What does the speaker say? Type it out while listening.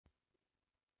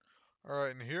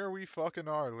Alright, and here we fucking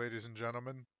are, ladies and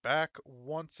gentlemen. Back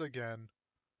once again.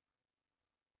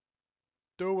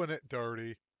 Doing it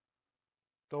dirty.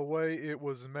 The way it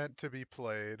was meant to be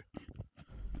played.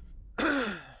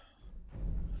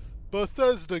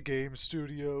 Bethesda Game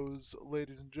Studios,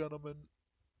 ladies and gentlemen.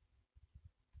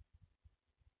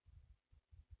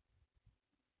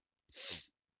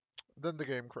 Then the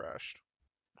game crashed.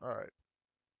 Alright,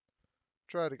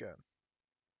 try it again.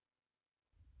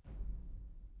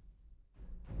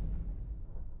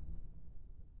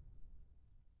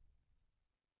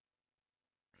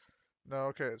 No,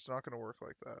 okay, it's not going to work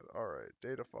like that. Alright,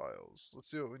 data files.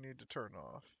 Let's see what we need to turn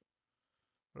off.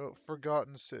 Oh,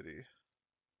 Forgotten City.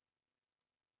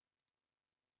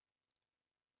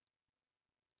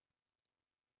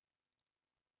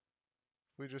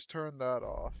 We just turn that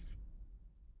off.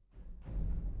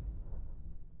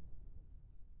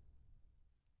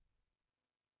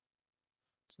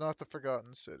 It's not the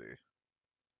Forgotten City.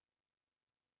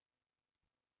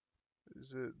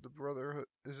 Is it the Brotherhood?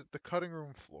 Is it the cutting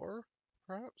room floor?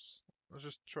 Perhaps? Let's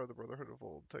just try the Brotherhood of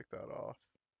Old. Take that off.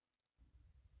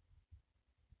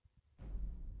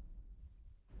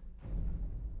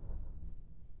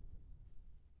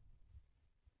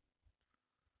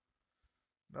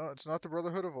 No, it's not the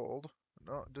Brotherhood of Old.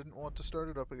 No, didn't want to start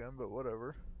it up again, but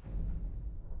whatever.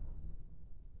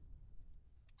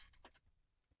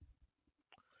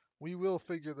 We will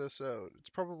figure this out. It's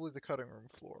probably the cutting room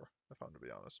floor, if I'm to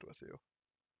be honest with you.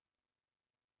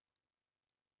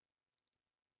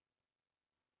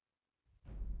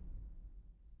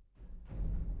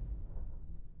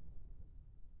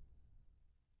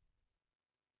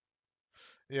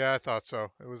 Yeah, I thought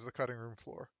so. It was the cutting room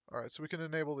floor. Alright, so we can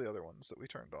enable the other ones that we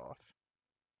turned off.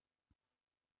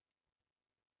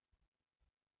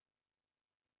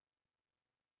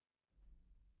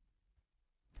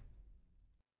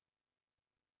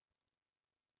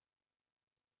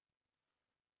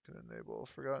 Can enable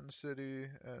Forgotten City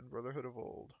and Brotherhood of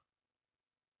Old.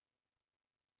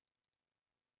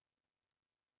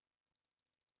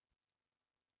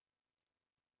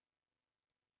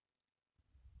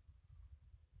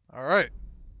 Alright.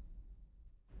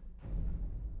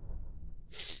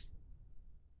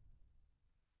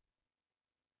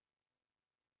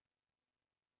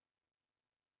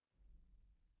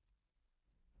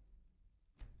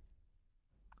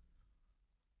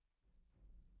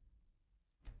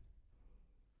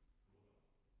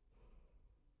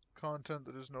 Content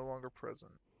that is no longer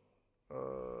present.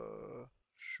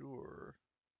 Sure.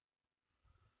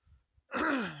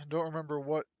 Don't remember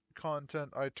what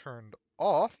content I turned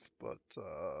off, but,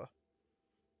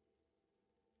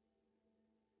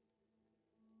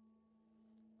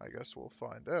 I guess we'll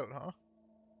find out, huh?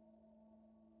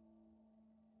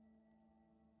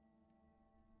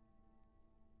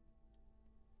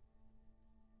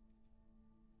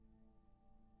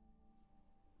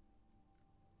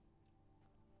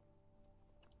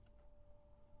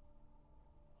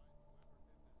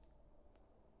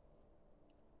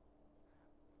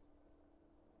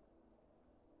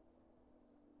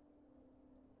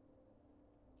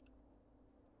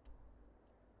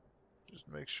 Just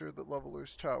make sure that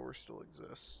Leveler's Tower still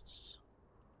exists.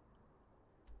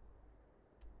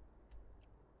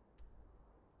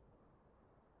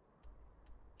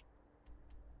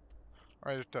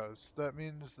 Alright, it does. That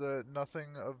means that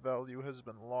nothing of value has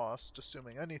been lost,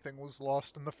 assuming anything was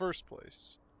lost in the first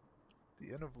place.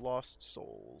 The Inn of Lost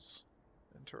Souls.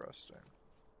 Interesting.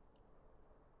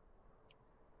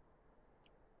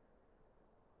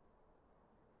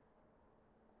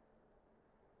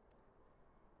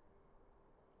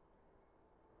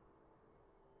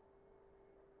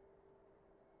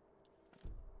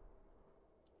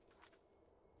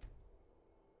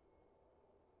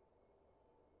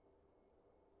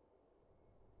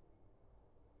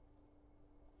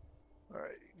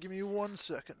 Alright, give me 1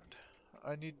 second.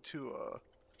 I need to,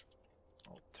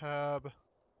 I'll tab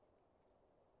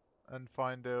and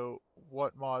find out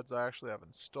what mods I actually have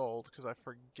installed, because I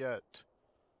forget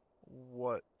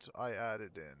what I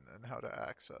added in and how to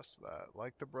access that.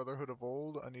 Like the Brotherhood of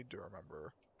Old, I need to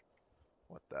remember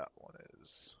what that one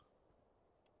is.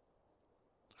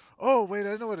 Oh, wait,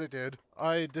 I know what I did.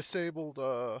 I disabled,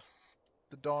 the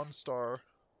Dawnstar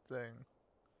thing.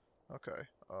 Okay,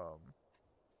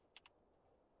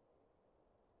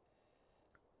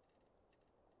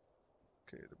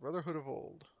 okay, the Brotherhood of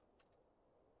Old.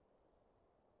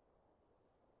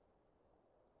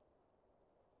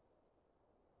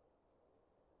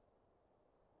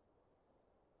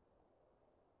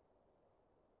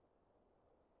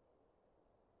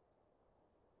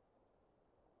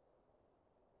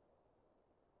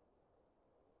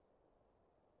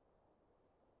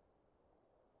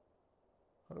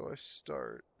 I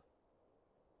start?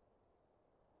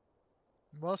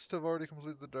 Must have already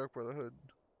completed the Dark Brotherhood.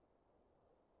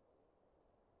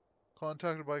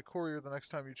 Contacted by courier the next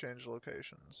time you change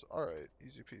locations. Alright,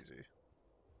 easy peasy.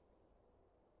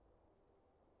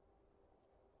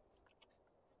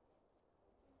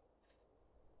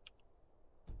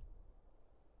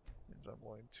 Means I'm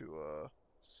going to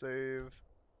save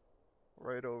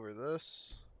right over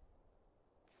this.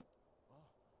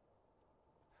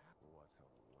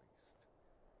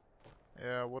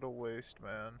 Yeah, what a waste,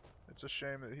 man. It's a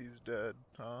shame that he's dead,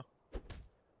 huh?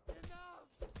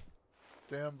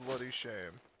 Damn bloody shame.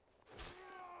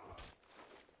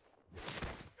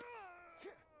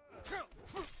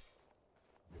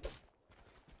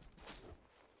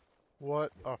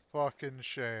 What a fucking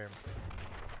shame.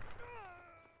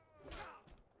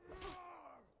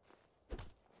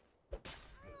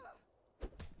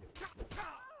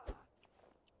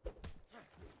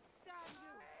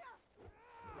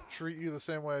 Treat you the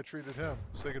same way I treated him.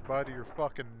 Say goodbye to your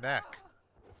fucking neck.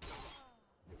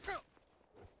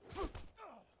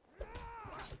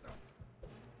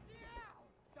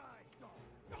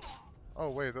 Oh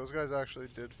wait, those guys actually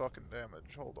did fucking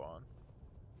damage. Hold on.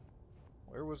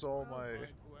 Where was all my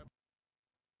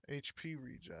HP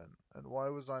regen? And why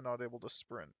was I not able to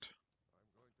sprint?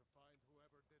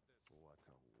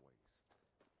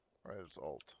 Right, it's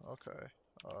alt. Okay.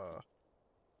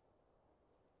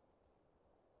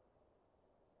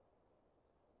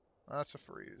 That's a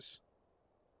freeze.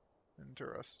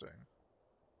 Interesting.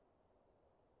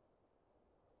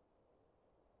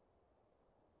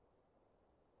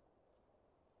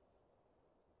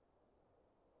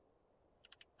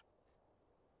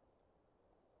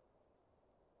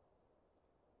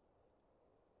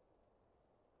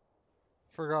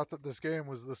 Forgot that this game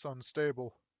was this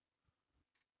unstable.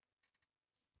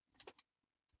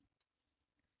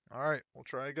 Alright, we'll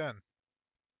try again.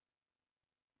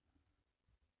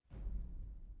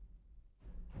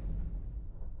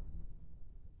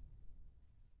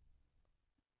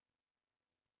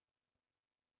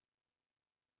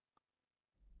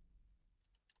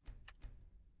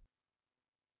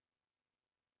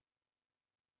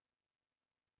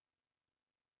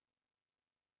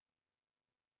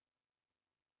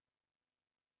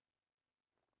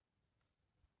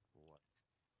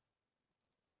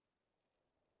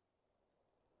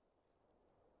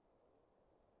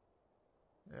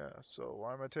 Yeah, so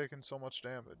why am I taking so much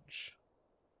damage?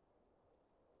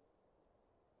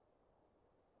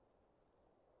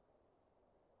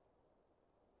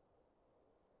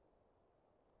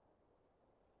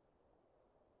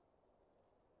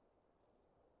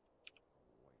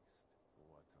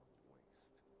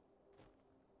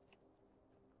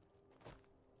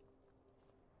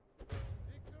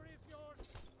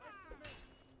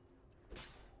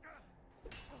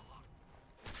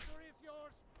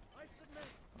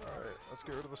 Alright, let's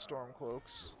get rid of the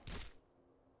Stormcloaks.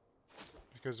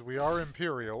 Because we are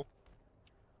Imperial.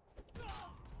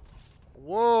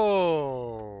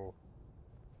 Whoa!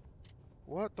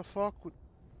 What the fuck would...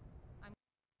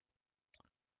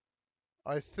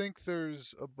 I think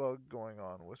there's a bug going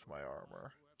on with my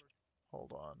armor.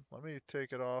 Hold on. Let me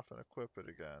take it off and equip it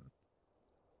again.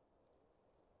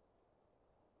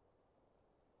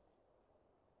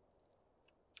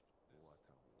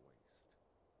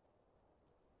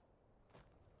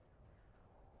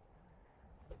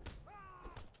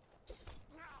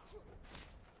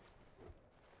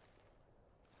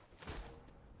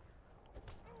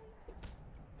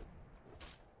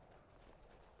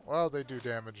 Well, they do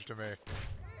damage to me.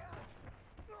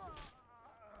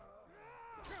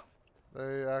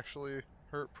 They actually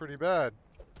hurt pretty bad.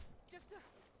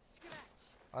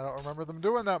 I don't remember them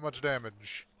doing that much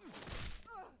damage.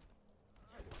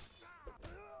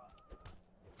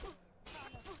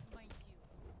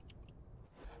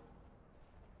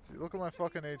 See, look at my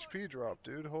fucking HP drop,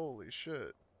 dude. Holy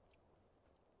shit.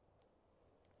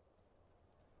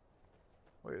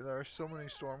 Wait, there are so many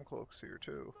Stormcloaks here,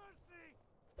 too.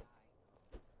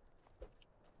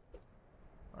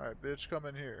 Alright, bitch, come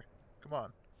in here. Come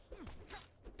on.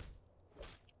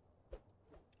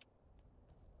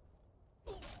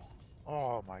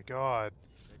 Oh my god.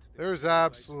 There's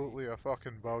absolutely a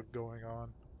fucking bug going on.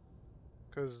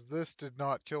 Because this did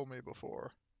not kill me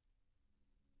before.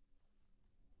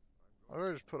 Why do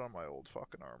I just put on my old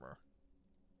fucking armor?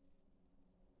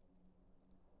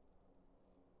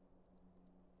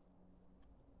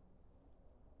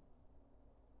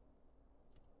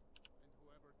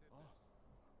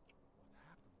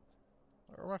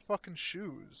 Where are my fucking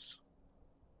shoes?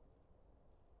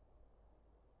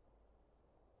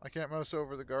 I can't mouse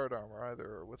over the guard armor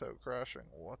either without crashing.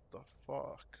 What the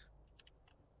fuck?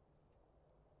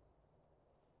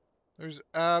 There's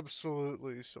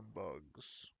absolutely some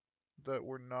bugs that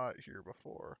were not here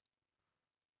before.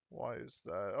 Why is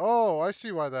that? Oh, I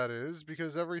see why that is.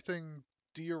 Because everything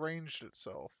dearranged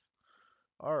itself.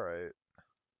 Alright.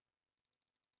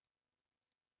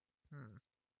 Hmm.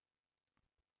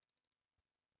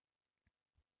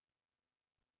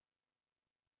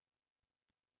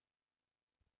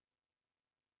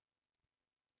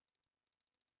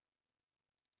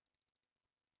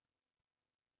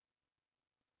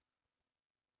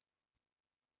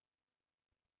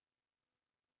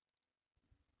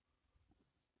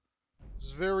 It's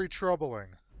very troubling.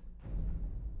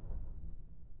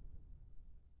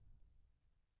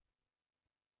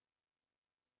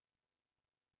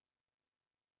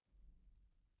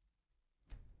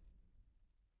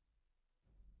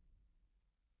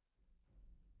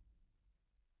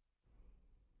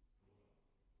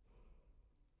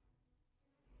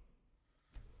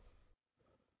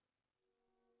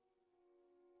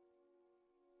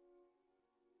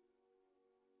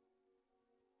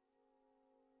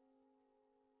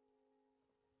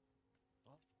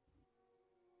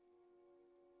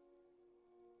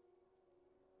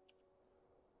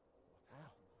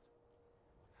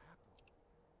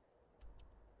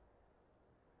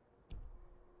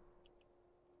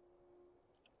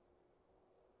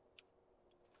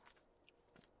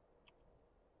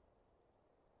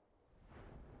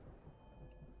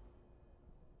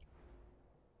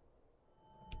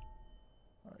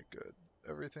 Alright, good.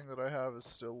 Everything that I have is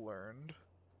still learned.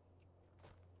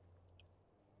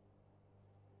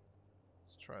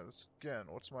 Let's try this again.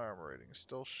 What's my armor rating?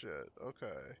 Still shit. Okay.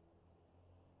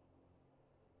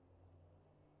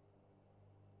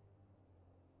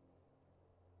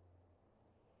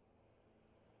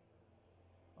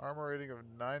 Armor rating of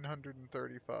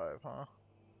 935, huh?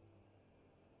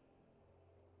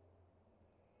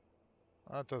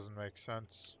 That doesn't make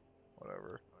sense.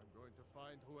 Whatever. I'm going to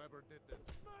find whoever did this.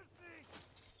 Mercy!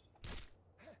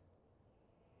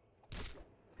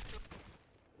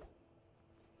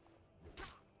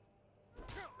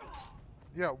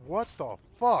 Yeah, what the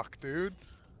fuck, dude?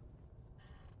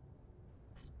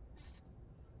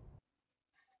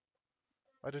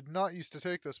 I did not used to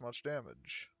take this much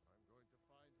damage.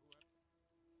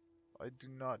 I do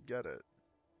not get it.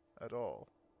 At all.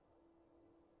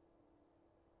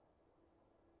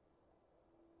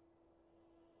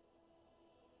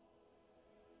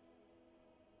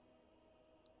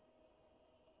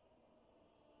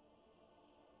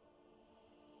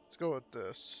 Let's go with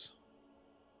this.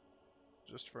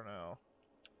 Just for now.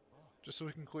 Just so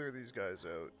we can clear these guys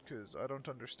out, because I don't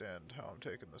understand how I'm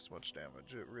taking this much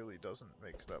damage. It really doesn't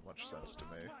make that much sense to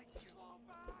me.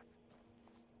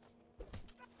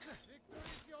 Victory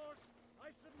is yours.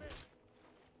 I submit.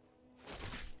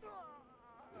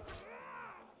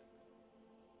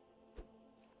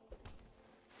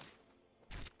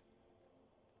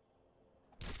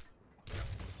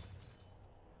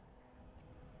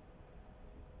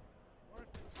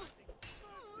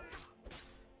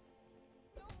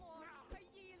 No more. I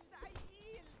yield. I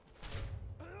yield.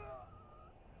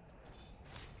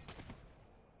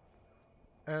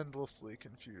 Endlessly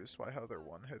confused by how they're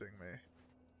one-hitting me.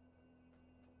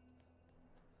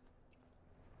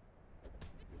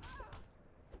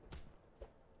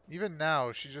 Even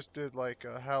now, she just did like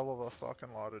a hell of a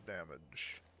fucking lot of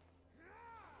damage.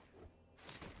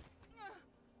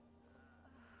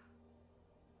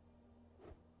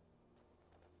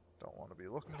 Don't want to be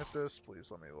looking at this. Please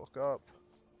let me look up.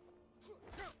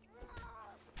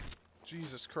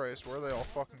 Jesus Christ, where are they all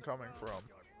fucking coming from?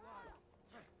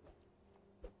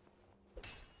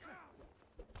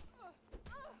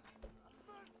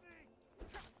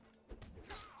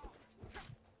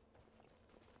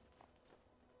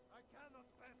 I cannot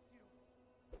best you.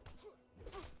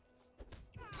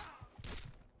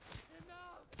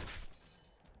 Enough!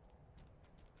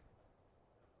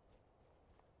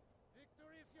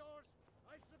 Victory is yours.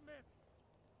 I submit.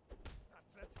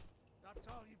 That's it. That's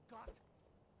all you've got.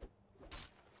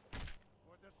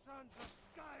 For the sons of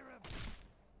Skyrim.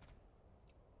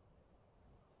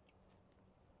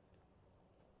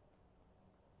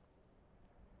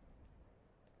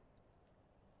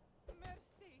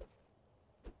 Mercy.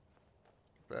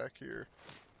 Back here.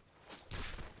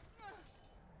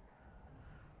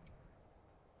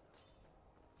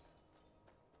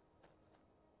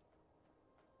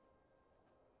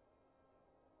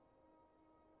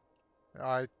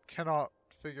 I cannot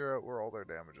figure out where all their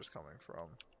damage is coming from.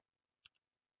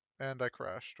 And I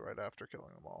crashed right after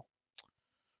killing them all.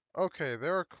 Okay,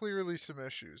 there are clearly some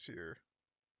issues here.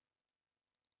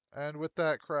 And with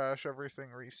that crash,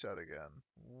 everything reset again.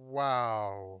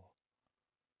 Wow.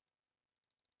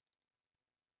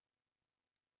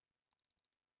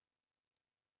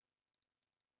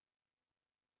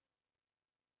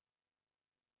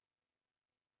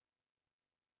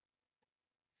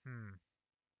 Hmm.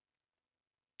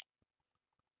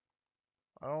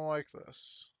 I don't like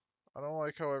this. I don't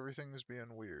like how everything's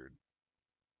being weird.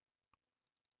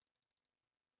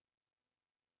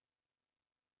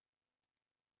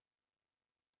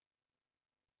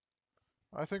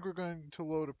 I think we're going to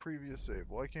load a previous save.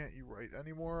 Why can't you write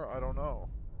anymore? I don't know.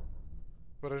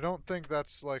 But I don't think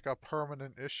that's like a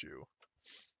permanent issue.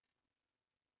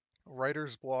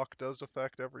 Writer's block does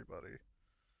affect everybody.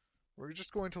 We're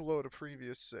just going to load a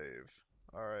previous save.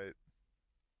 Alright.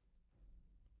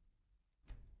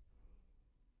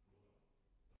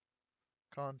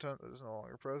 Content that is no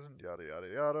longer present, yada yada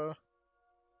yada.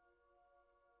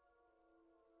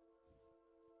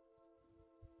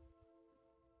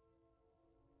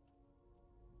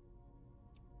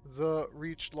 The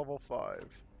reached level 5.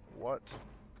 What?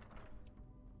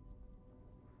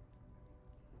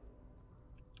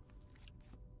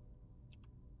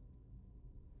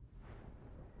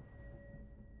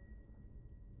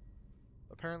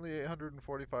 Apparently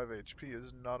 845 HP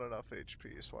is not enough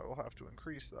HP, so I will have to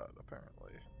increase that,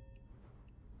 apparently.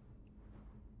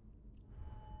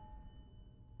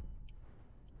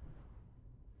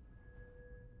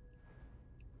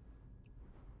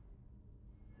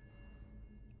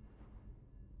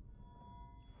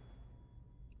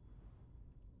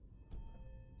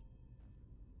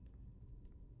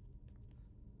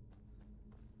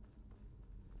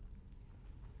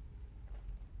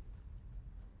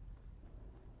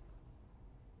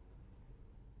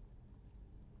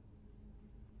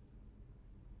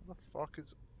 What the fuck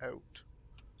is out?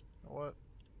 You know what?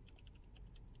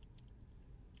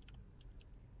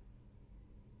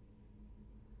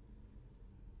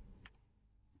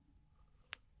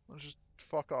 Let's just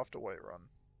fuck off to Whiterun.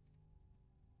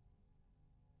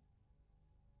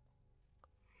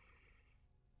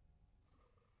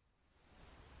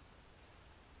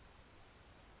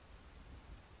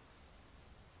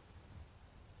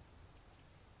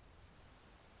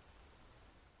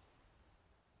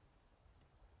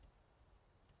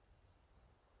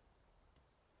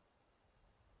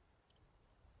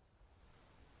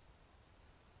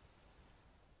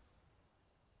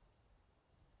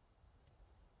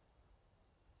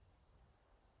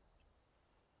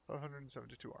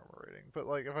 .572 armor rating. But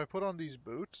like, if I put on these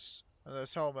boots and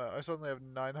this helmet, I suddenly have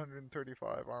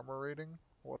 935 armor rating?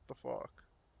 What the fuck?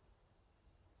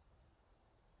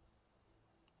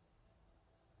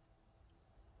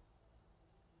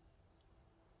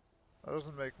 That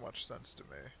doesn't make much sense to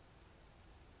me.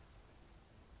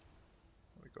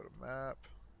 We go to map.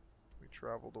 We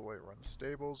travel to Whiterun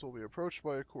Stables. We'll be approached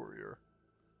by a courier.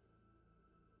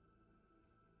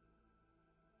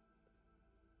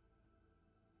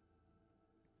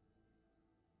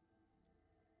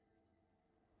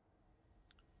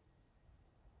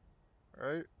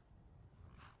 Right?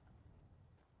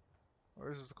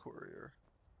 Where's the courier?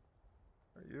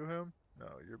 Are you him? No,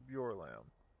 you're Bjorlam.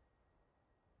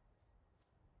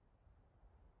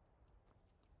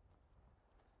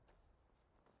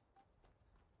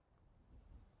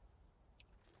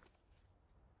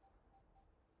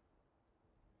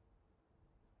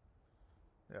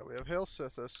 Yeah, we have Hail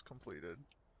Sithis completed.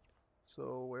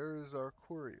 So where is our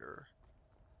courier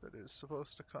that is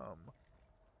supposed to come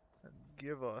and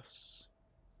give us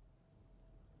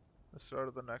the start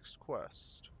of the next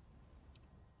quest?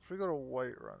 If we go to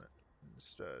Whiterun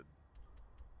instead,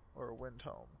 or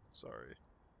Windhelm, sorry.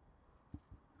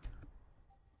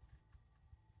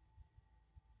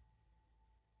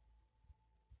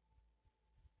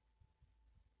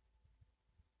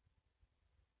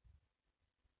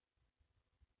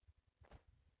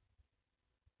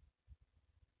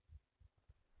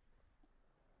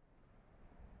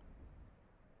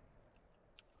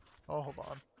 Oh, hold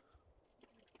on.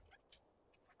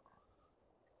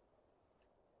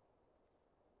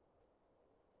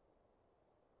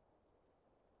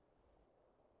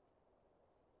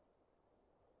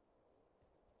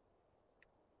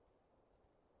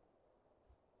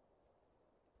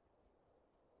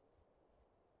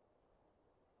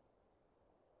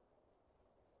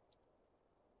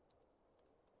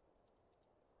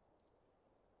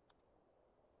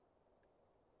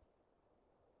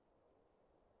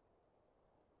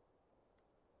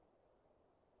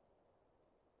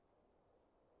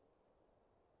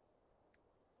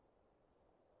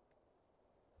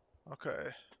 Okay,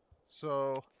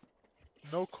 so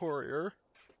no courier.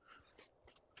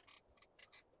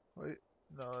 Wait,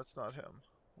 No, that's not him.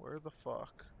 Where the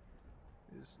fuck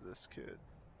is this kid?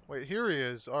 Wait, here he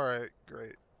is. Alright,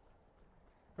 great.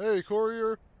 Hey,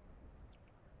 courier!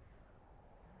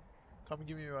 Come and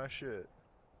give me my shit.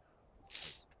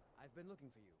 I've been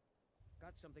looking for you.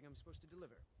 Got something I'm supposed to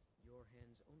deliver. Your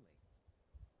hands only.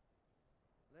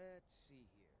 Let's see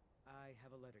here. I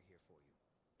have a letter here for you.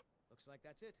 Looks like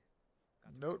that's it.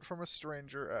 Got to Note go. from a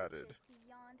stranger added. Riches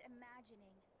beyond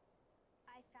imagining.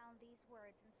 I found these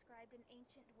words inscribed in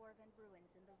ancient dwarven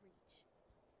ruins in the Reach.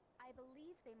 I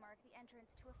believe they mark the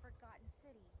entrance to a forgotten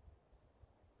city.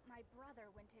 My brother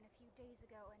went in a few days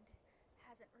ago and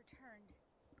hasn't returned.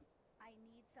 I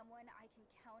need someone I can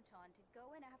count on to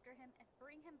go in after him and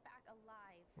bring him back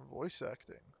alive. Voice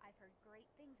acting. I've heard great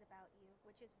things about you,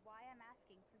 which is why I'm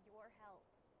asking for your help.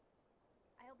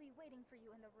 I'll be waiting for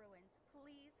you in the ruins.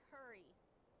 Please hurry.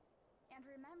 And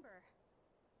remember,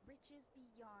 riches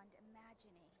beyond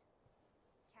imagining.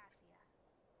 Cassia.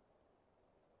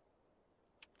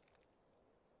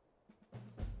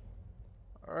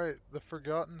 Alright, the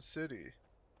Forgotten City.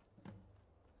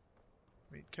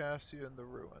 Meet Cassia in the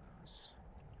ruins.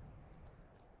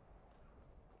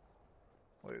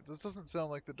 Wait, this doesn't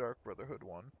sound like the Dark Brotherhood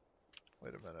one.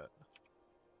 Wait a minute.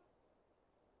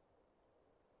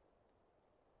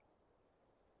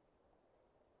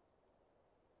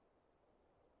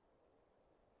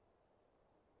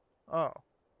 Oh.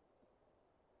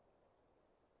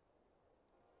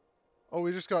 Oh,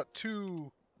 we just got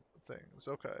two things.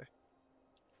 Okay.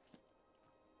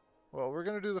 Well, we're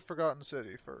gonna do the Forgotten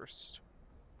City first.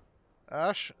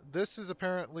 Ash, this is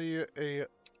apparently a...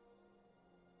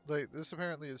 Like, this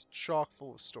apparently is chock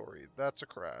full of story. That's a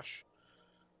crash.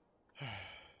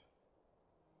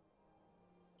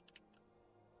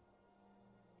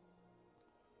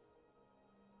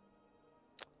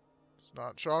 It's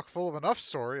not chock full of enough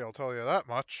story, I'll tell you that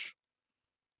much.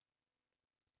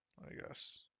 I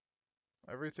guess.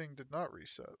 Everything did not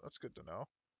reset. That's good to know.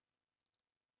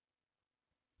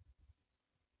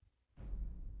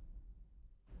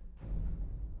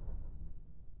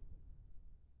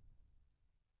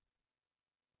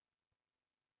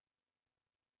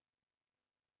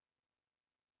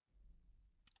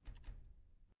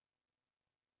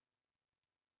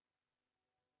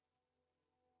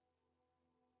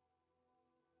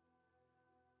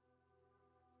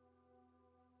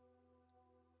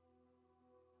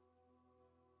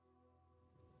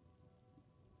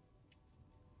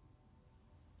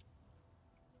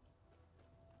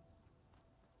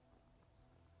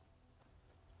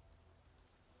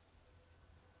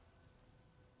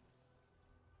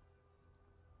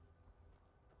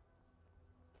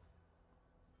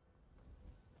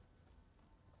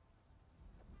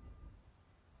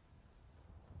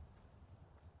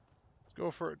 Let's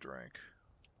go for a drink.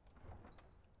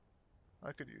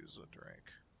 I could use a drink.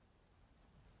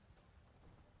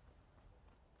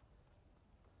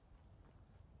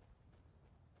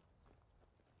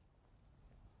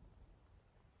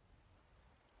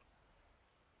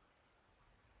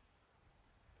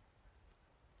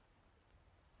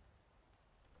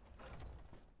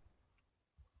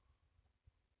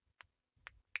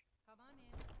 Come on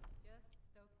in. Just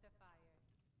stoke the fire.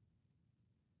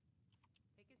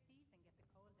 Take a seat and get the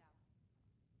cold out.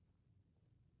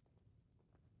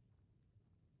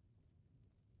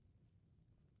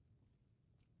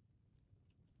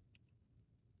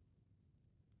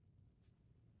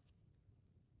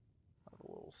 Have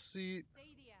a little seat.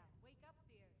 Sadia, wake up,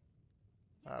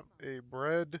 dear. Have Yes, Mom. a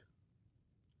bread.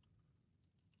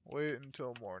 Wait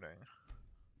until morning.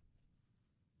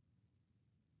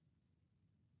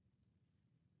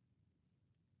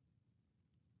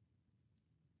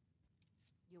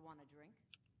 You want a drink?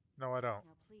 No, I don't.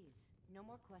 Now please, no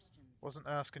more questions. Wasn't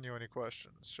asking you any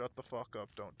questions. Shut the fuck up,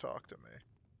 don't talk to me.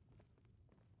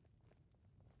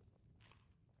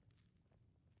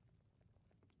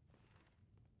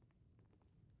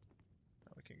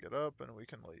 Now we can get up and we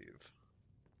can leave.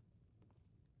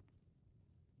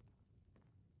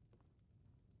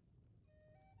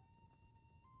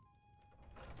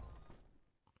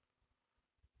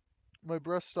 My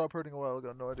breast stopped hurting a while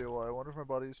ago, no idea why. I wonder if my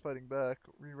body is fighting back,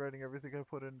 rewriting everything I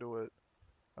put into it.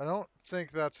 I don't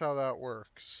think that's how that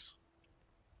works.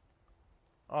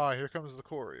 Ah, here comes the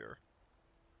courier.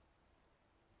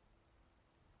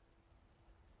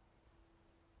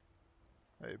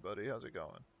 Hey buddy, how's it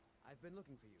going? I've been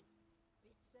looking for you.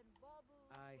 Bits and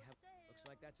baubles I for have... sale. Looks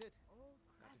like that's it. All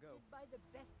Got to go. crafted by the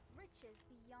best Riches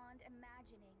beyond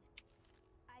imagining.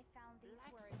 I found these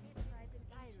words blacksmiths inscribed in in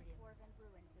ancient Skyrim. dwarven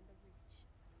ruins in the Reach.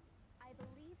 I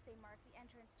believe they mark the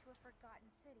entrance to a forgotten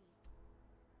city.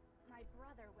 My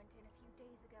brother went in a few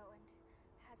days ago and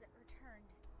hasn't returned.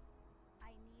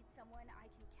 need someone I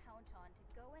can count on to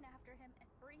go in after him and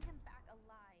bring him back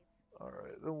alive.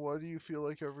 Alright, then why do you feel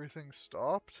like everything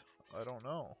stopped? I don't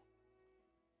know.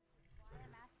 Why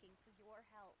I'm asking for your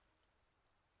help.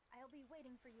 I'll be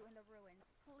waiting for you in the ruins.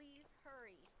 Please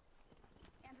hurry.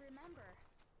 And remember,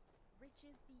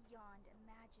 riches beyond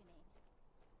imagining.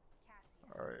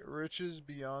 Cassia. Alright, riches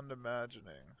beyond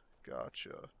imagining.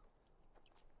 Gotcha.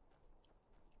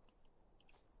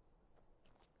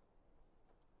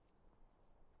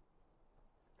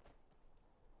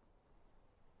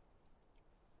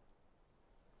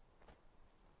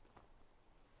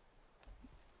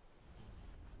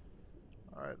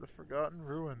 Alright, the Forgotten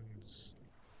Ruins.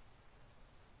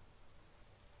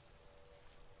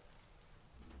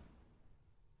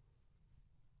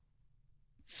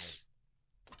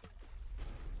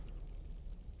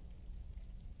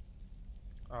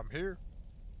 I'm here.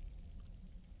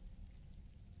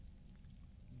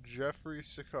 Jeffrey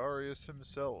Sicarius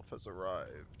himself has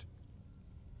arrived.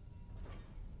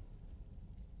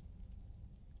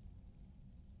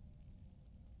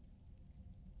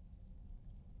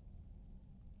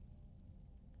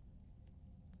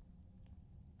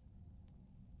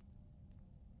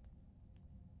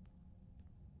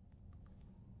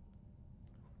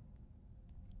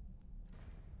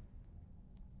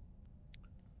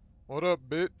 What up,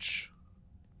 bitch?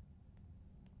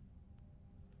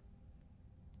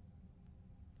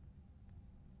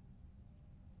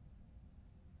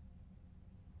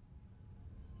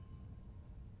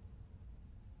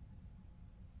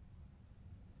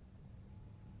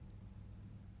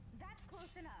 That's close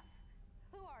enough.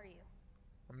 Who are you?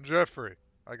 I'm Jeffrey.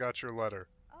 I got your letter.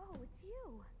 Oh, it's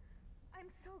you. I'm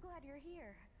so glad you're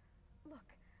here.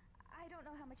 Look, I don't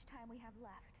know how much time we have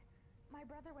left. My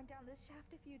brother went down this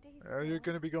shaft a few days ago. You're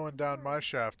gonna be going down my Worried.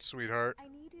 shaft, sweetheart. I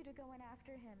need you to go in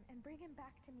after him and bring him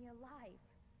back to me alive.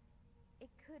 It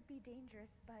could be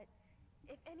dangerous, but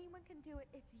if anyone can do it,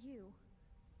 it's you.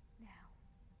 Now,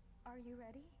 are you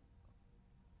ready?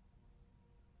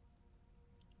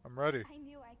 I'm ready. I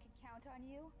knew I could count on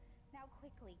you. Now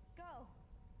quickly, go!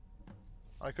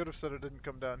 I could have said I didn't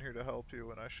come down here to help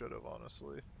you, and I should have,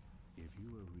 honestly. If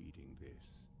you are reading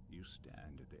this, you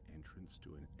stand at the entrance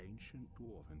to an ancient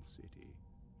dwarven city.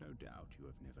 No doubt you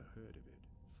have never heard of it,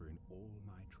 for in all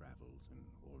my travels and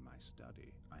all my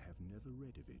study, I have never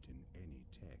read of it in any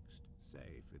text,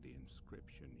 save for the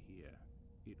inscription here.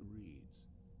 It reads,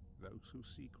 "Those who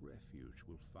seek refuge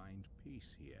will find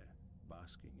peace here,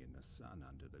 basking in the sun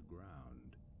under the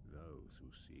ground. Those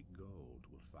who seek gold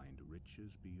will find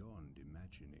riches beyond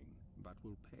imagining, but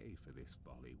will pay for this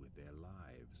folly with their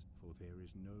lives, for there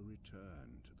is no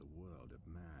return to the world of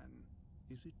man."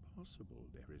 Is it possible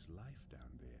there is life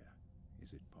down there?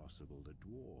 Is it possible the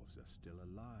dwarves are still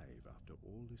alive after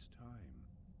all this time?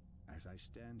 As I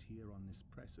stand here on this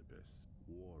precipice,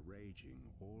 war raging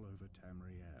all over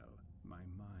Tamriel, my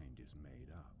mind is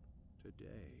made up.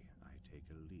 Today I take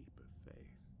a leap of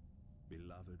faith.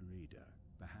 Beloved reader,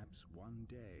 perhaps one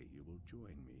day you will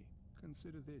join me.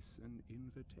 Consider this an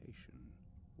invitation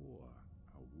or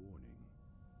a warning.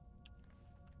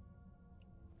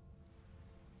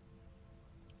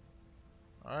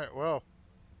 Alright, well.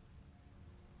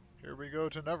 Here we go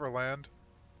to Neverland.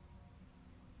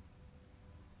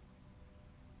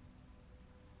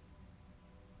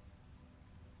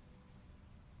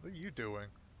 What are you doing?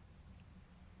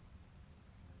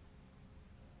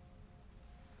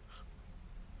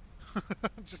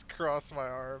 Just cross my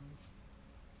arms.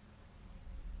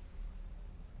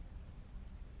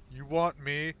 You want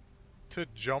me to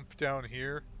jump down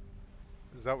here?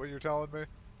 Is that what you're telling me?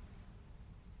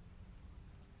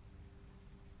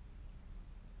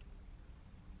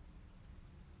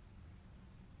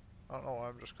 I don't know why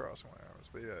I'm just crossing my arms,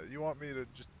 but yeah, you want me to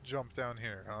just jump down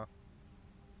here, huh?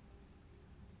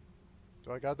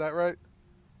 Do I got that right?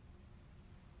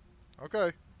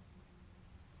 Okay.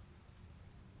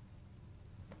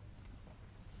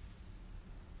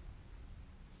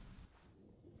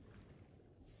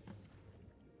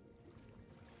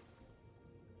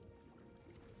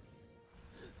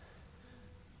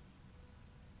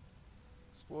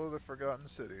 Explore the Forgotten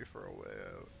City for a way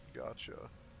out. Gotcha.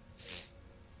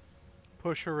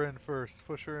 Push her in first.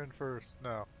 Push her in first.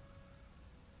 No.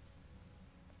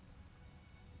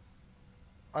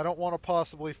 I don't want to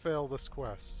possibly fail this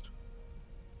quest.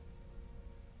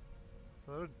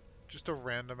 Is that just a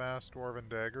random ass dwarven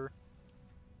dagger?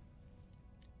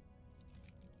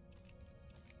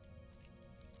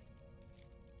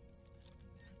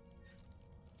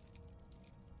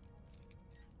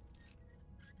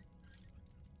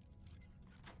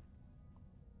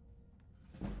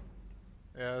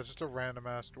 Yeah, it's just a random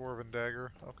ass dwarven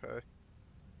dagger. Okay.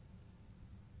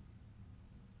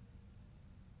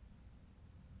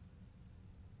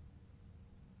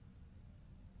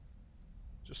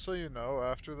 Just so you know,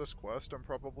 after this quest, I'm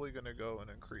probably gonna go and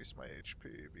increase my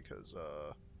HP because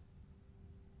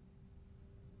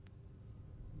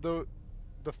the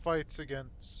fights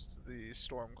against the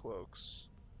Stormcloaks,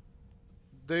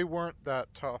 they weren't that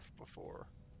tough before.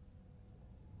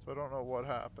 So I don't know what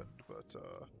happened, but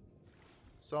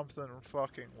something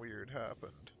fucking weird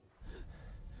happened.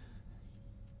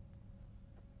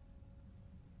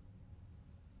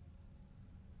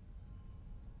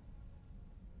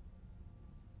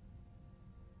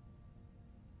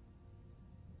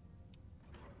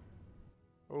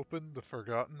 Open the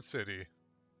Forgotten City.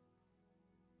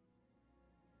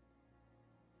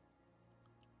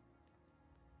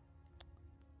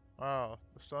 Wow,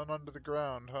 the sun under the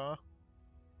ground, huh?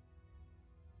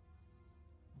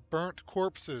 Burnt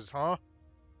corpses, huh?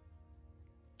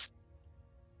 I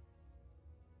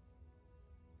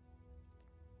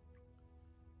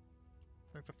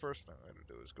think the first thing I'm gonna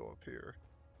do is go up here.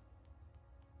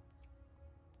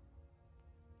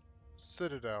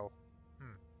 Citadel.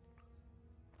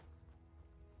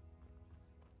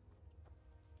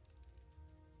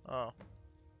 Oh,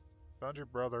 found your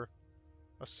brother.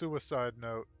 A suicide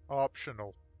note.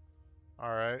 Optional.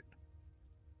 Alright.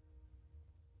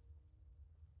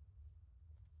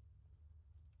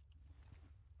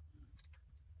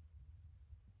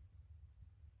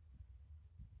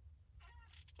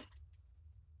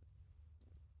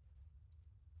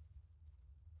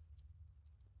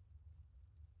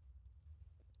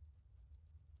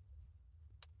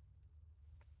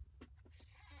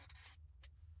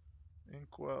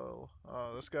 Inkwell.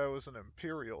 Oh, this guy was an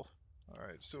Imperial.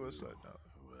 Alright, suicide note.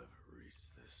 Whoever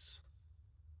reads this,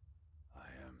 I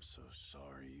am so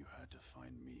sorry you had to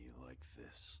find me like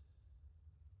this.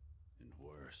 And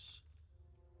worse,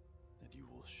 that you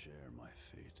will share my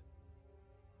fate.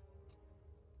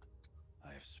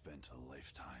 I have spent a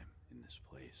lifetime in this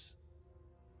place,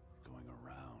 going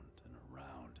around and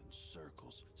around in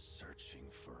circles, searching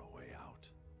for a way out.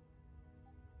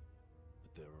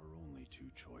 But there are only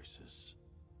two choices: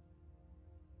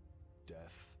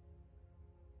 death,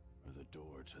 or the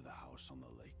door to the house on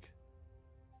the lake.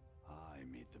 I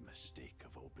made the mistake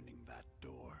of opening that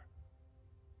door.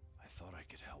 I thought I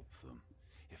could help them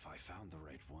if I found the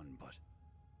right one, but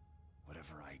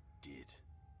whatever I did,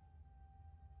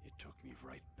 it took me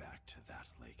right back to that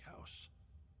lake house.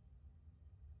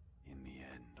 In the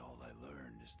end, all I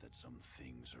learned is that some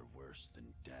things are worse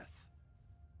than death.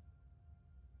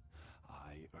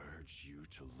 I urge you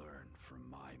to learn from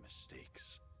my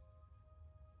mistakes.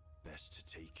 Best to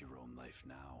take your own life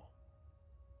now,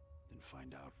 than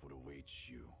find out what awaits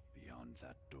you beyond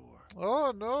that door.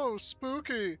 Oh no,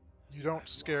 spooky! You don't I've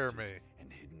scare locked me. it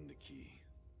and hidden the key.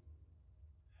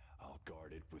 I'll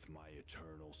guard it with my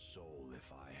eternal soul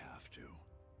if I have to.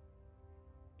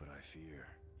 But I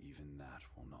fear even that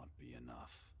will not be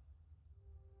enough.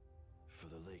 For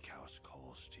the lake house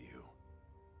calls to you.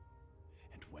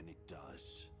 And when it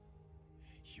does,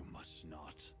 you must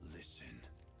not listen.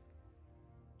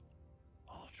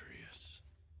 Altreus.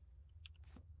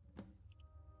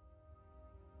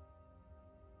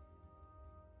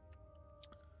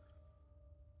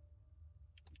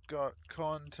 Got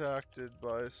contacted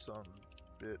by some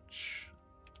bitch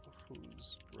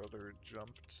whose brother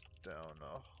jumped down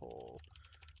a hole.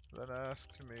 Then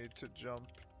asked me to jump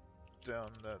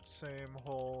down that same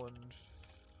hole and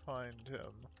find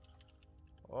him.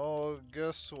 Well,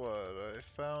 guess what? I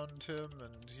found him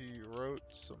and he wrote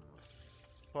some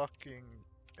fucking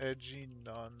edgy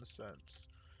nonsense.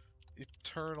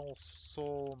 Eternal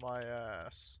soul my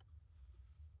ass.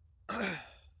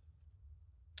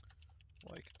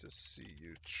 Like to see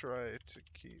you try to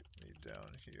keep me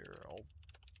down here. I'll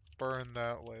burn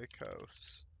that lake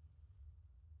house.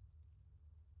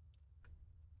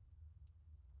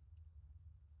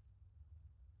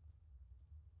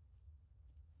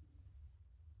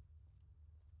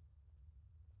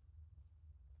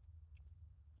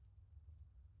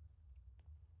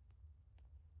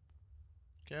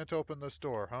 Can't open this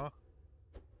door, huh?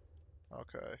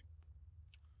 Okay.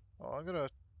 Well, I'm gonna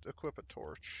equip a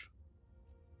torch.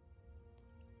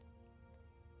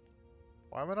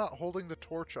 Why am I not holding the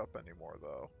torch up anymore,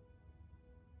 though?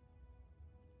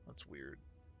 That's weird.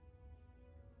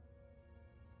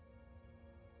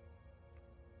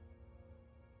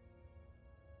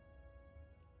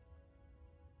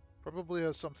 Probably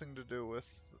has something to do with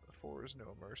 4's new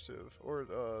immersive, or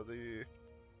the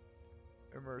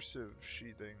immersive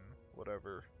sheathing,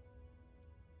 whatever.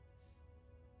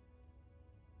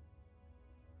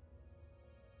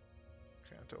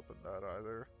 Can't open that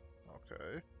either.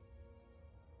 Okay.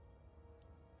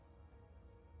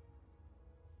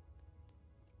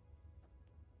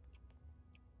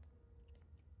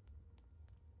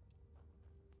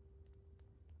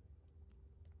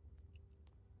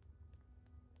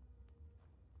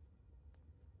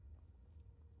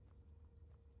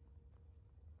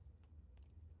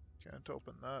 Can't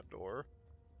open that door.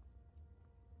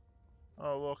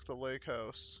 Oh, look, the lake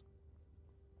house.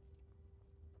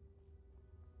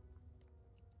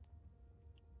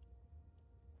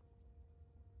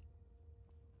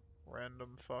 Random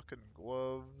fucking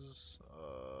gloves.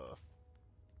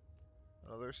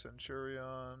 Another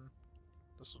Centurion.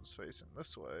 This one's facing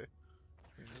this way.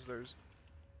 Means there's...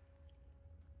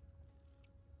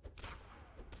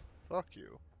 Fuck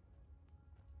you.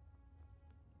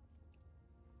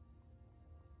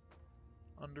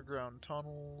 Underground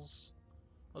tunnels.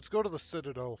 Let's go to the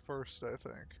Citadel first, I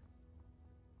think.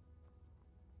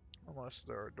 Unless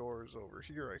there are doors over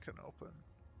here I can open.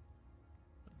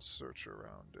 And search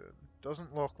around in.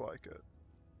 Doesn't look like it.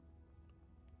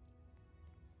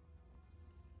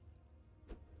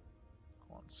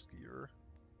 Come on, skier.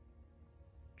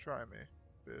 Try me,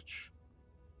 bitch.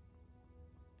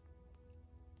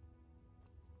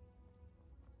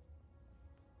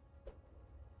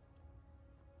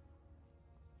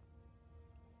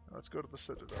 Let's go to the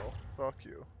Citadel. Fuck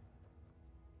you.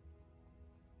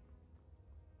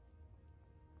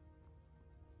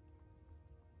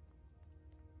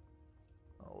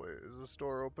 Oh wait, is this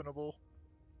door openable?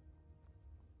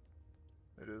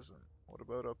 It isn't. What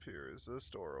about up here? Is this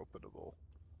door openable?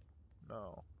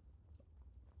 No.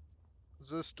 Is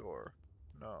this door?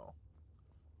 No.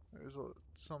 There's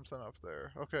something up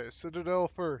there. Okay, Citadel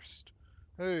first.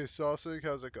 Hey, Sausage,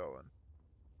 how's it going?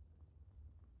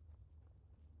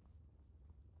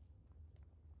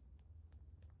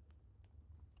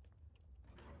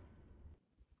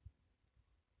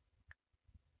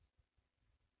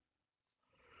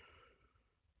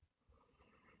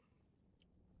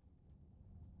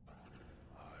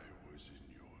 I was in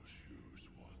your shoes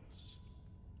once,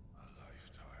 a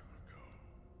lifetime ago.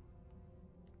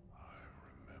 I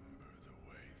remember the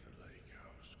way the lake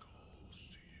house calls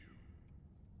to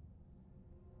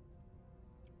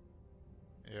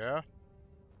you. Yeah?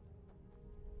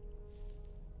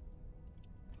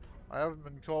 I haven't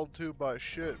been called to by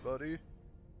shit, buddy.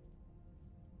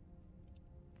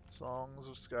 Songs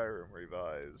of Skyrim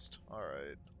revised.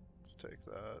 Alright, let's take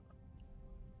that.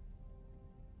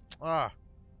 Ah!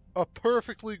 A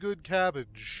perfectly good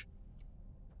cabbage!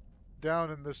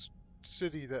 Down in this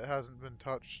city that hasn't been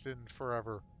touched in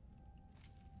forever.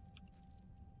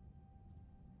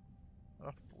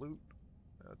 A flute?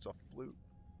 That's a flute.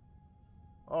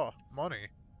 Oh, money.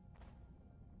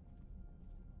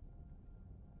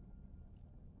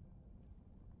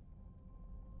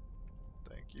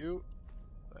 Thank you.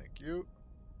 Thank you.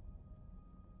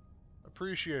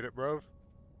 Appreciate it, bruv.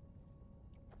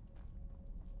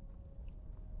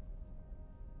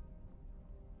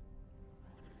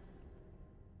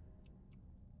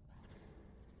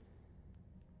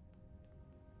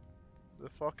 The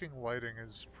fucking lighting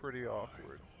is pretty awkward.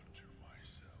 I thought to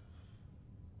myself,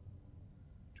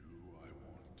 do I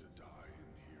want to die in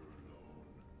here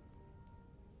alone?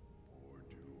 Or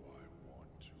do I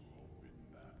want to open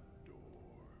that door?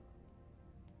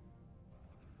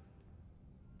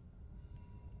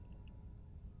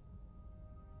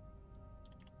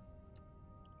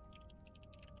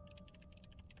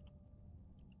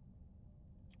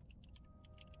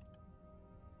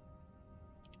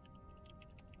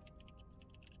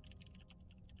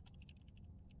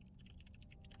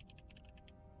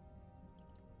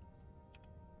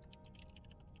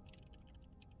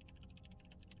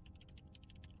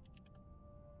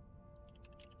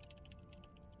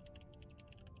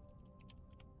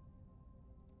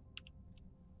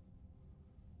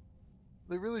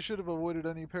 They really should have avoided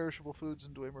any perishable foods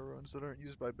in Dwemer ruins that aren't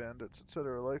used by bandits,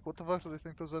 etc. Like, what the fuck do they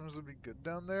think those items would be good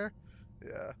down there?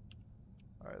 Yeah.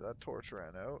 Alright, that torch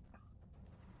ran out.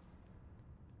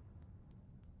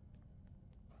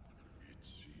 It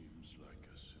seems like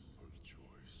a simple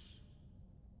choice.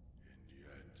 And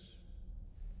yet,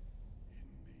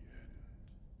 in the end,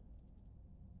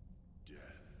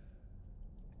 death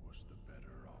was the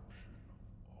better option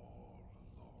all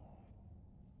along.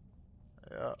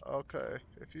 Yeah, okay,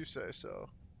 if you say so.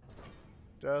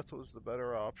 Death was the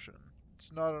better option.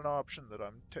 It's not an option that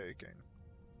I'm taking.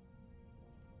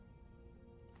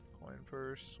 Coin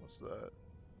purse, what's that?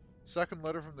 Second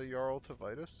letter from the Jarl to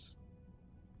Vitus.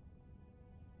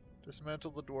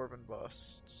 Dismantle the dwarven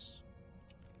busts.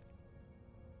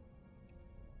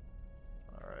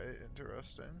 Alright,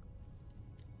 interesting.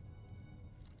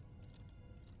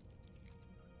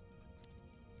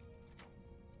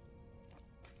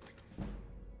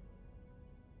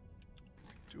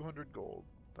 $200 gold.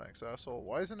 Thanks, asshole.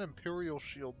 Why is an Imperial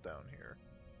shield down here?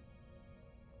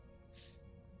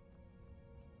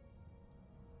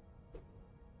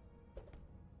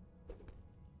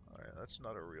 Alright, that's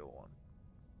not a real one.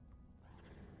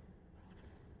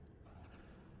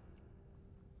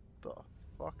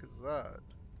 that?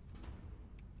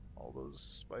 All those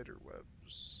spider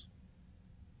webs.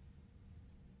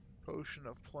 Potion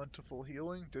of plentiful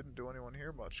healing. Didn't do anyone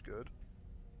here much good.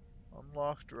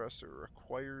 Unlock dresser.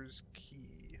 Requires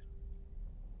key.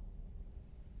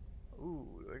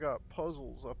 Ooh, they got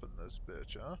puzzles up in this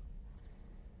bitch, huh?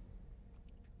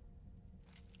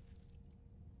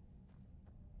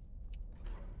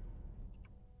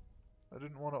 I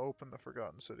didn't want to open the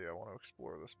Forgotten City. I want to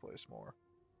explore this place more.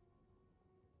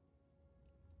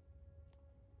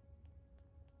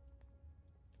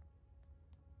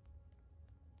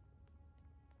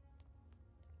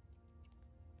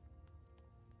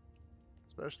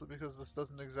 Especially because this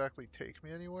doesn't exactly take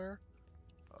me anywhere.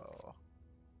 Oh.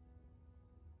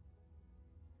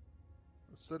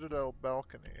 The Citadel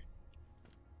balcony.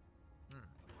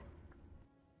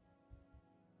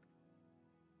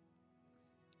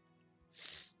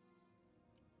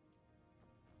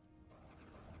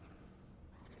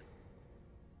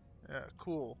 Yeah,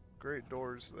 cool. Great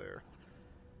doors there.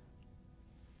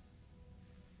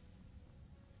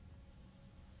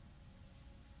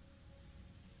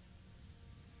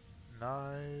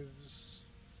 Knives.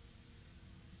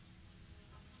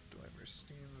 Dwemer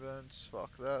steam vents.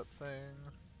 Fuck that thing.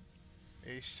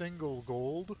 A single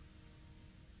gold.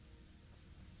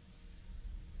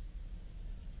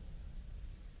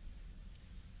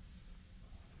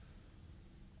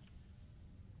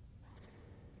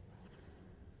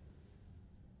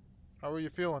 How are you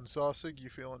feeling, Sausig? You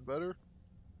feeling better?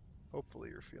 Hopefully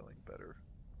you're feeling better.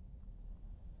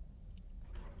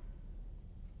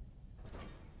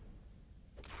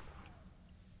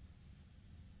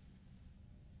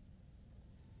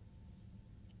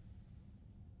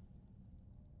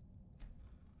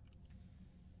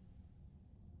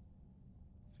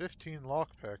 "15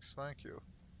 lockpicks, thank you."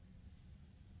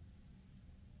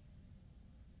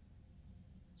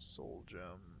 Soul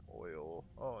gem, oil.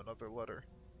 Oh, another letter.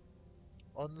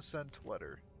 Unsent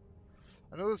letter.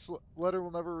 I know this letter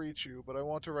will never reach you, but I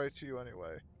want to write to you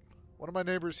anyway. One of my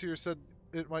neighbors here said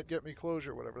it might get me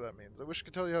closure, whatever that means. I wish I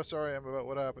could tell you how sorry I am about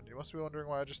what happened. You must be wondering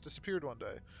why I just disappeared one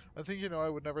day. I think you know I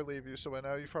would never leave you, so by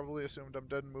now you've probably assumed I'm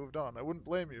dead and moved on. I wouldn't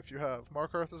blame you if you have.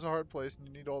 Markarth is a hard place, and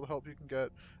you need all the help you can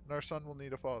get, and our son will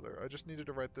need a father. I just needed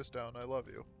to write this down. I love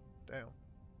you. Damn.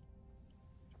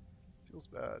 Feels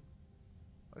bad.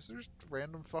 Why is there just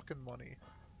random fucking money?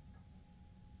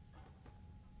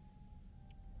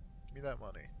 Give me that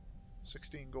money.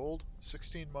 16 gold?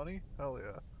 16 money? Hell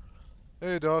yeah.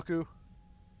 Hey, Daku.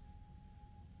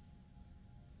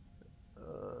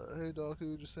 Hey,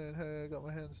 Daku, just saying, hey, I got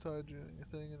my hands tied doing a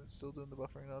thing and it's still doing the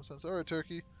buffering nonsense. Alright,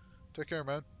 Turkey. Take care,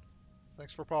 man.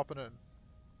 Thanks for popping in.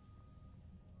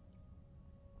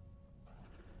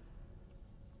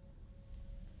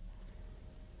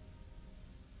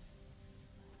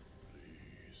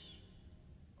 Please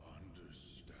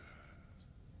understand.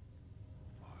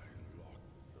 I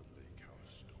locked the lake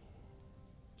house door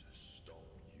to stop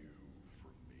you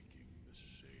from making the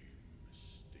same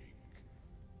mistake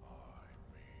I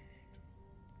made.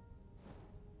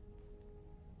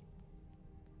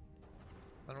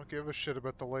 I don't give a shit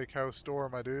about the lake house door,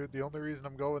 my dude. The only reason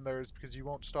I'm going there is because you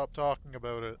won't stop talking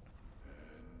about it. And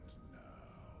now,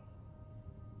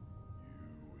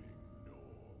 you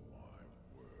ignore my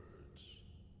words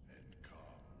and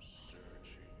come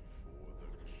searching for the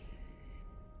key.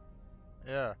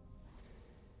 Yeah.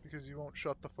 Because you won't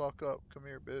shut the fuck up. Come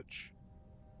here, bitch.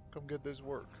 Come get this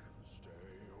work. Stay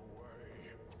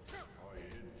away. I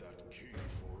hid that key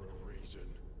for a reason.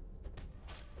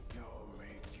 You're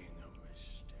making a mistake.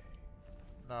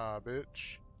 Nah,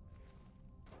 bitch.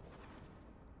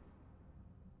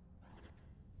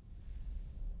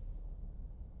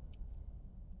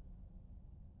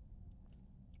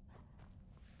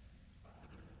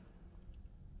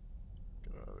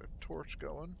 Get another torch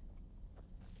going.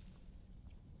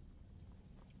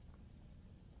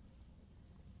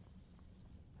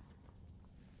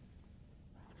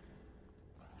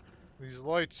 These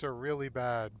lights are really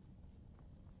bad.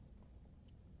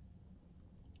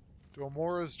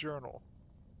 Domora's journal.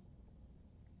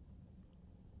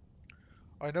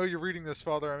 I know you're reading this,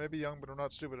 Father. I may be young, but I'm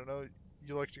not stupid. I know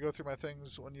you like to go through my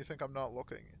things when you think I'm not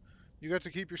looking. You get to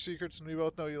keep your secrets, and we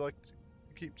both know you like to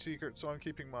keep secrets, so I'm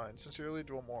keeping mine. Sincerely,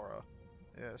 Dwamora.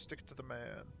 Yeah, stick it to the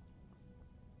man.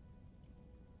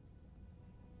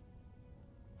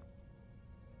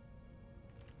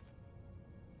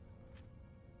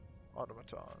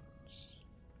 Automatons.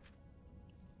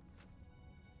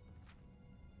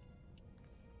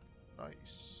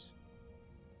 Nice.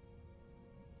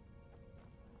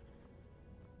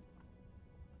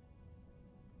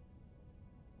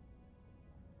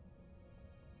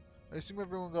 I assume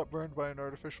everyone got burned by an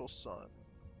artificial sun.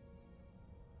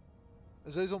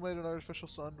 Azazel made an artificial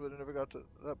sun, but I never got to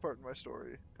that part in my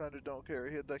story. Kinda don't care.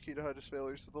 He had that key to hide his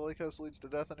failures. If the lake house leads to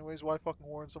death anyways, why fucking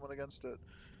warn someone against it?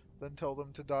 Then tell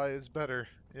them to die is better.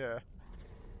 Yeah.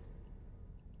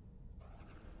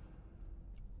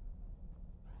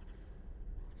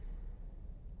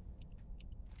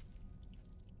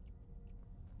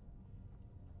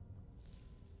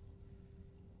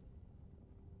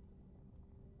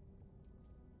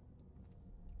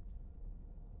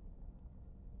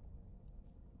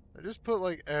 They just put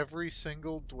like every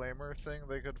single Dwemer thing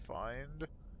they could find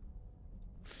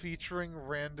featuring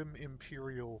random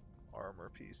Imperial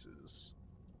armor pieces.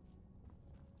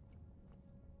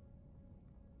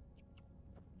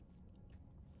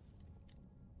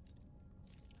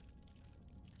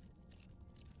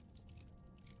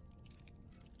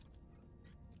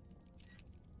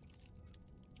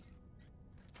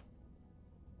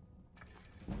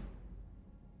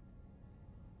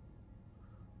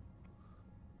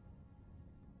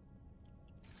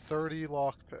 "30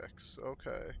 lockpicks,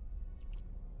 okay.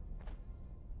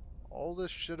 All this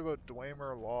shit about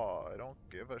Dwemer law, I don't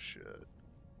give a shit.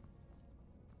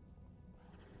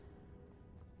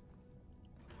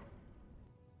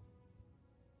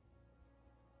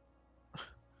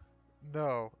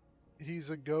 No. He's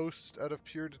a ghost out of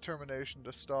pure determination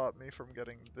to stop me from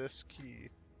getting this key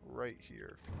right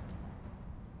here.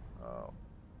 Oh.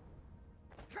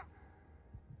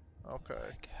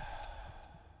 Okay.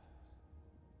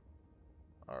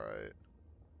 Alright.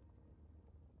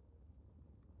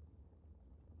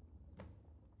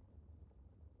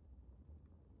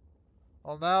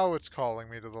 Well, now it's calling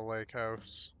me to the lake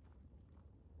house.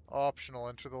 Optional,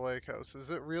 enter the lake house. Is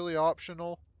it really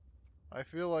optional? I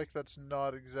feel like that's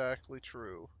not exactly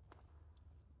true.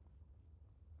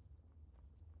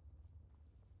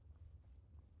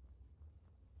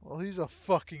 Well, he's a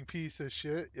fucking piece of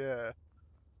shit, yeah.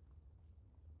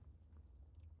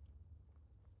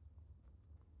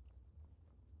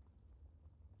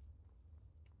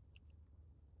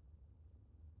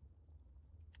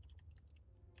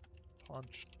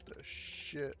 Punch the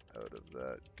shit out of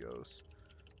that ghost.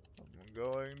 I'm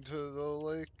going to the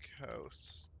lake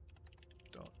house.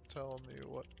 Don't tell me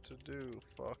what to do,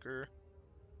 fucker.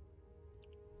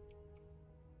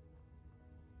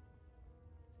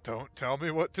 Don't tell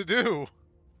me what to do!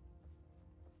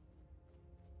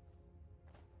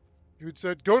 If you'd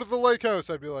said, go to the lake house,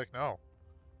 I'd be like, no.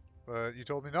 But you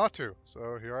told me not to,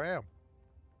 so here I am.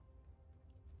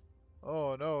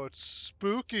 Oh no, it's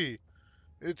spooky!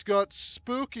 It's got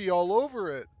spooky all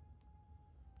over it!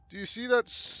 Do you see that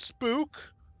spook?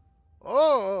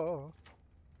 Oh!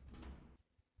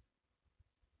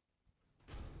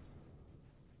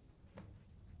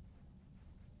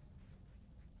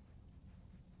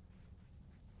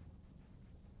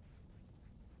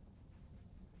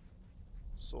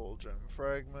 Soul gem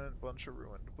fragment, bunch of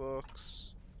ruined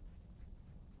books.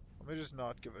 Let me just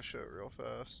not give a shit real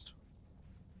fast.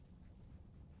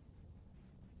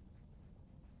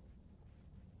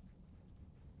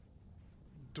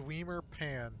 Dwemer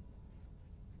pan.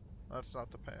 That's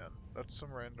not the pan. That's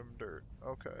some random dirt.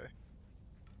 Okay.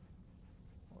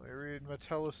 Let me read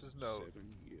Metellus' note. 7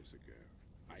 years ago,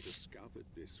 I discovered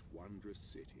this wondrous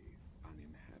city,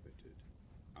 uninhabited.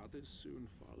 Others soon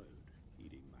followed,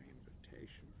 heeding my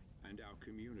invitation, and our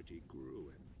community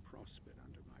grew and prospered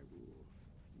under my rule.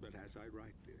 But as I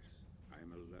write this, I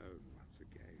am alone once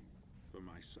again, for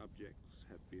my subjects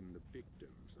have been the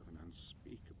victims of an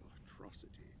unspeakable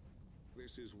atrocity.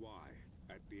 This is why,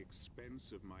 at the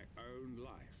expense of my own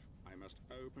life, I must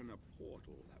open a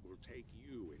portal that will take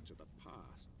you into the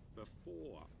past,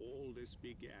 before all this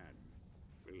began.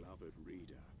 Beloved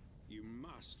reader, you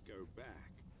must go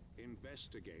back,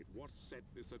 investigate what set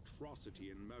this atrocity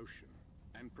in motion,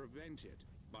 and prevent it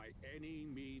by any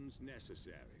means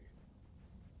necessary.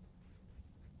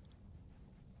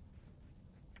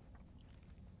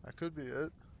 That could be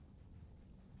it.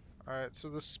 Alright, so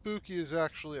the spooky is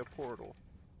actually a portal.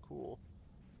 Cool.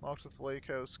 Locked with lake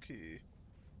house key.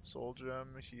 Soul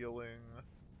gem, healing.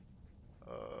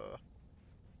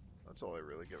 That's all I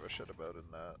really give a shit about in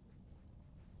that.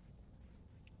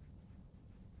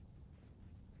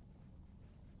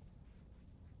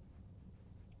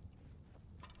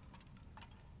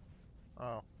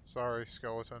 Oh, sorry,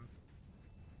 skeleton.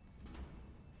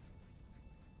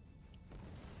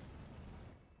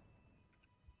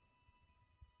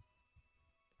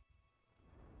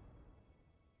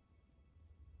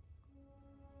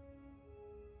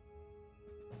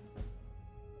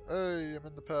 Hey, I'm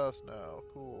in the past now.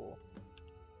 Cool.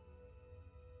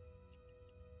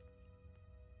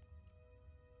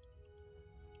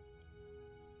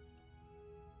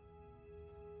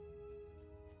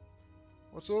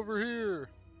 What's over here?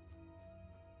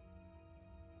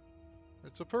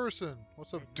 It's a person.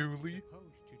 What's up, You're not Dooley?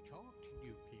 supposed to talk to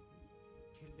new people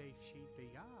till they see the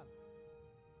yard.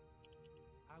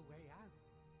 Our way out.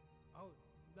 Oh,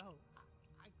 no,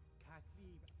 I can't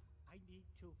leave. I need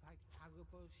to find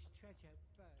Haribo's treasure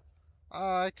first.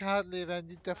 I can't leave. I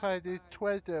need to find the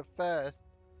Twitter first.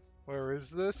 Where is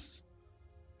this?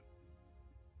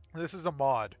 This is a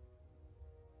mod.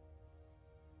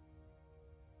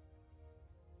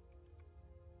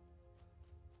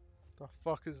 The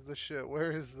fuck is this shit?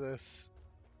 Where is this?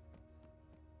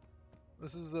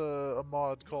 This is a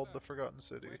mod called The Forgotten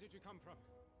City. Where did you come from?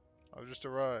 I've just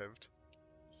arrived.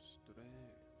 Strange.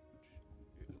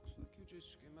 It looks like you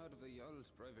just came out of the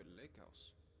Jarl's private lake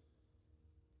house.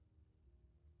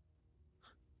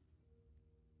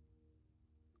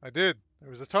 I did.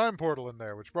 There was a time portal in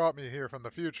there, which brought me here from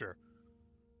the future.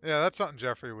 Yeah, that's something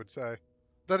Jeffrey would say.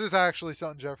 That is actually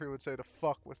something Jeffrey would say to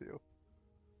fuck with you.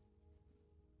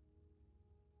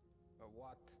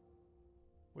 What?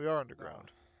 We are underground.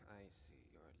 Oh, I see.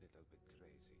 You're a little bit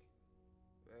crazy.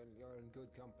 Well, you're in good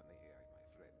company here, my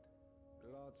friend.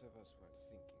 Lots of us weren't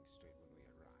thinking straight when we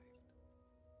arrived.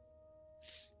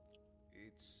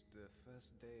 It's the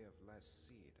first day of last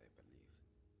seed, I believe.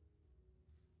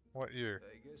 What year?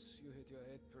 I guess you hit your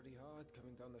head pretty hard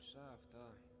coming down the shaft,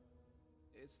 huh?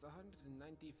 It's the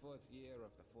 194th year of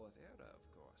the Fourth Era, of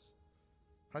course.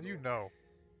 How do you Look, know?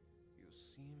 You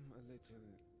seem a little...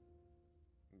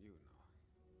 you know.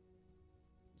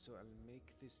 So I'll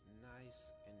make this nice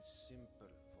and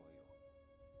simple for you.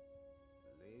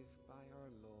 Live by our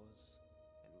laws,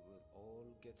 and we'll all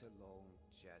get along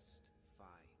just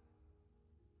fine.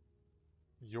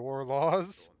 Your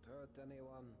laws? Don't hurt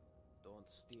anyone, don't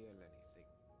steal anything.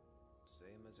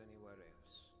 Same as anywhere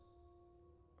else.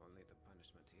 Only the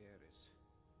punishment here is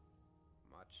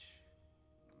much,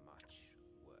 much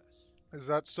worse. Is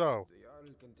that so? The Jarl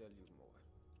can tell you more,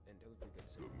 and help you get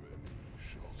The saved. many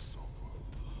shall suffer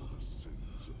for the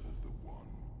sins of the one.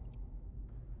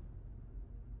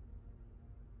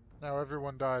 Now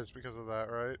everyone dies because of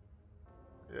that, right?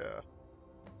 Yeah.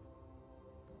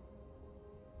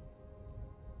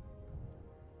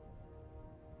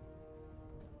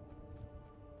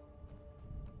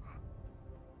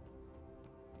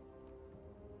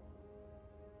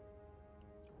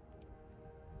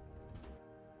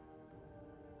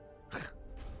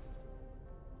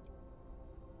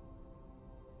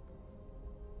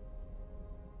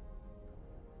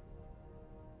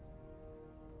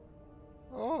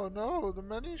 Oh no, the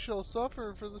many shall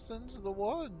suffer for the sins of the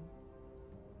one.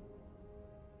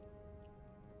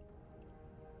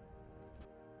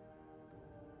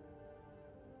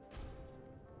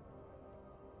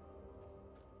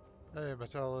 Hey,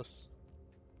 Metellus.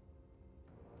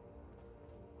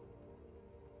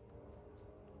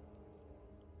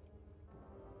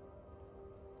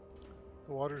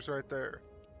 The water's right there.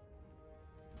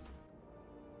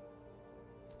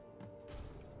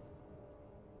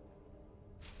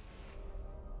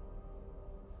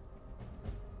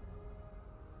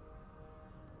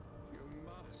 You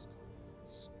must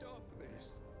stop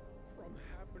this from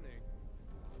happening.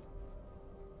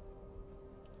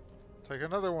 Take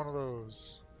another one of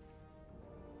those.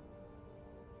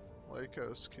 Lake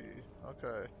House key.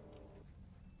 Okay.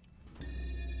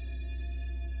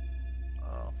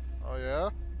 Oh. Oh yeah?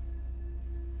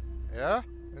 Yeah?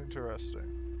 Interesting.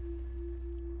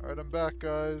 Alright, I'm back,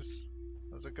 guys.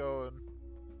 How's it going?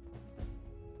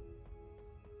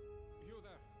 You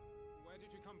there? Where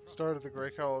did you come from? Start of the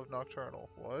Grey Cowl of Nocturnal.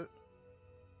 What?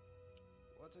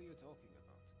 What are you talking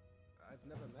about? I've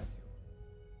never met you.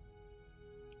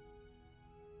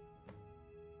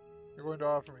 You're going to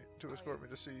offer me to escort me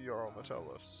to see Jarl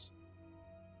Metellus.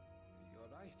 You're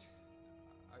right.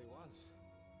 I was.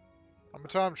 I'm a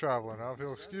time traveler now, if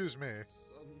you'll excuse me.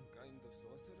 Some kind of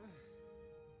sorcerer?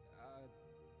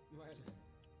 Well,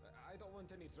 I don't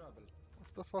want any trouble.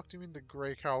 What the fuck do you mean the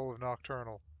Grey Cowl of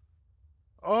Nocturnal?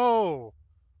 Oh!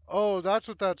 Oh, that's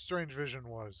what that strange vision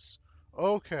was.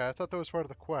 Okay, I thought that was part of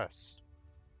the quest.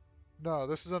 No,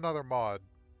 this is another mod.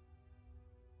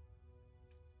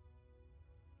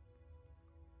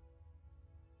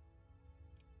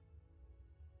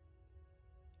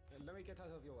 Let me get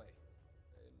out of your way.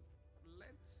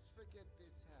 Let's forget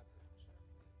this happened, shall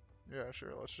we? Yeah,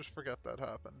 sure, let's just forget that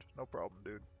happened. No problem,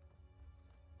 dude.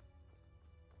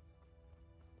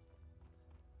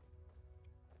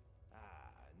 Ah,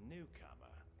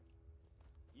 newcomer.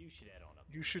 You should head on up.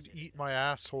 You should eat my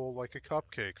asshole like a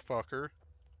cupcake, fucker.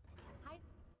 Hi.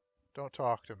 Don't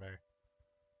talk to me.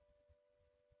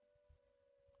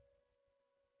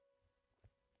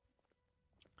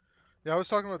 Yeah, I was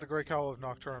talking about the Great Cowl of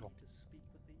Nocturnal. To speak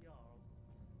with the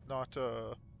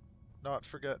Jarl. Not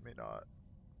Forget Me Not.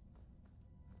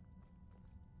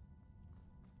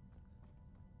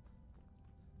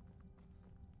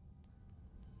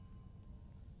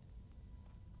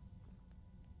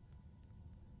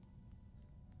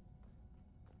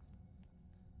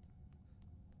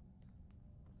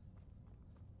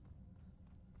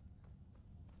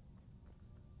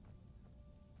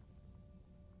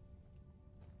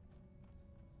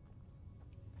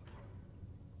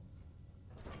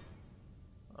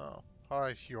 Oh,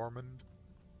 hi, Hjormund.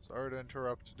 Sorry to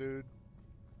interrupt, dude.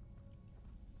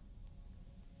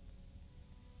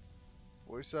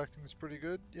 Voice acting's pretty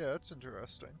good. Yeah, it's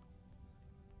interesting.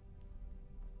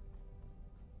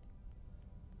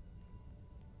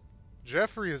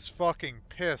 Jeffrey is fucking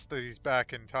pissed that he's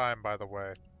back in time, by the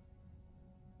way.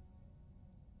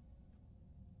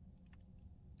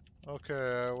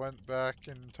 Okay, I went back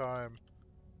in time.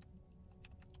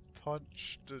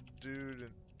 Punched a dude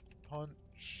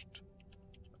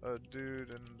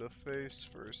in the face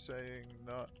for saying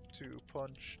not to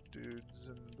punch dudes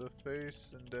in the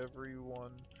face, and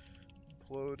everyone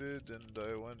imploded, and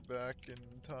I went back in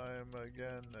time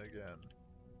again.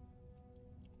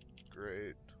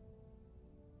 Great.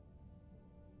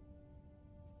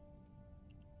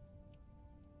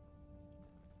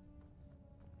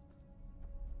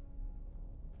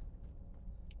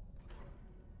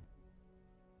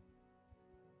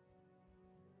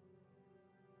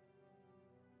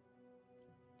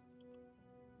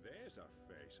 There's a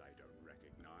face I don't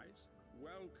recognize.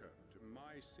 Welcome to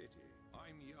my city.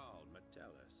 I'm Jarl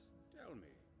Metellus. Tell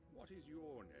me, what is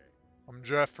your name? I'm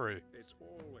Jeffrey. It's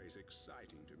always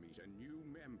exciting to meet a new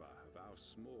member of our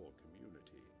small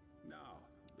community. Now,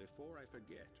 before I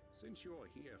forget, since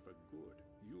you're here for good,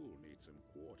 you'll need some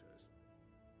quarters.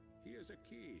 Here's a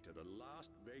key to the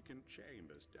last vacant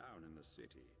chambers down in the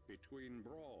city, between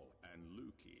Brawl and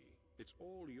Luki. It's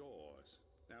all yours.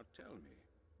 Now tell me,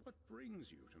 what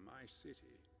brings you to my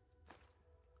city?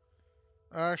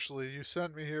 Actually, you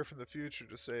sent me here from the future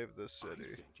to save this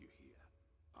city. I sent you here.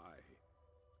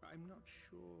 I'm not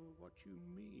sure what you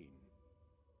mean.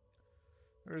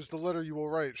 There's the letter you will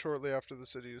write shortly after the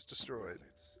city is destroyed. Well,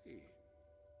 let's see.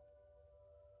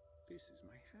 This is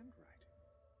my handwriting.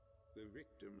 The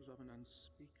victims of an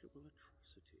unspeakable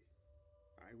atrocity.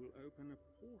 I will open a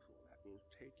portal that will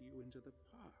take you into the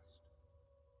past.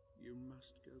 You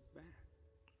must go back.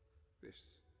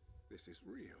 This is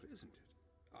real, isn't it?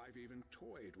 I've even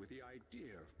toyed with the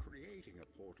idea of creating a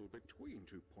portal between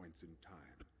 2 points in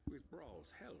time, with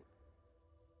Brawl's help.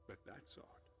 But that's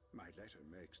odd. My letter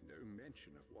makes no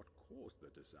mention of what caused the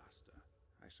disaster.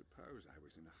 I suppose I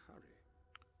was in a hurry.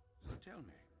 So tell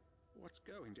me, what's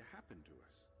going to happen to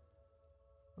us?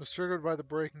 It was triggered by the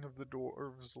breaking of the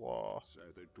Dwarves' Law. So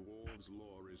the Dwarves'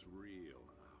 Law is real,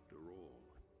 after all,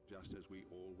 just as we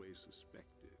always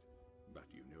suspected. But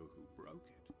you know who broke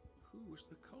it? Who was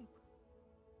the culprit?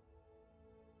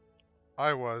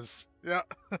 I was. Yeah.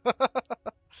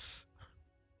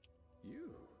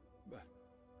 You? But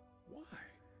why?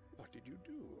 What did you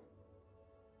do?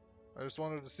 I just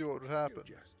wanted to see what would happen.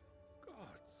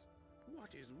 Gods,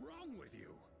 what is wrong with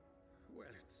you? Well,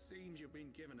 it seems you've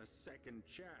been given a second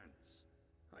chance.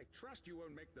 I trust you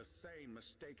won't make the same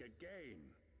mistake again.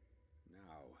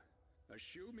 Now,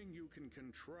 assuming you can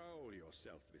control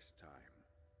yourself this time,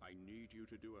 I need you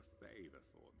to do a favor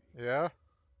for me. Yeah?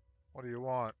 What do you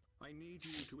want? I need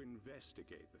you to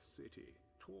investigate the city,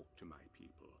 talk to my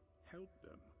people, help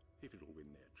them, if it'll win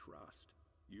their trust.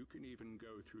 You can even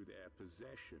go through their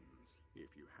possessions,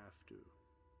 if you have to.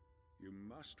 You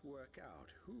must work out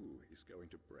who is going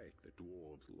to break the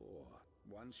Dwarves' Law.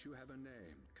 Once you have a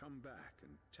name, come back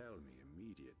and tell me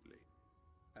immediately.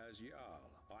 As Jarl,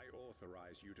 I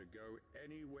authorize you to go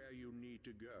anywhere you need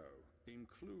to go,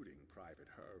 including private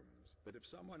homes. But if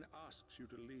someone asks you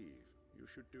to leave, you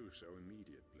should do so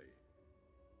immediately.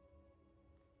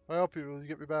 I help you. Will you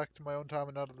get me back to my own time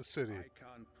and out of the city? I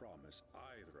can't promise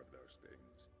either of those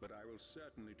things, but I will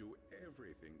certainly do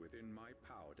everything within my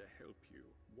power to help you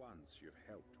once you've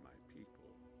helped my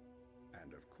people.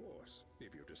 And of course,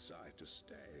 if you decide to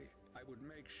stay, I would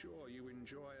make sure you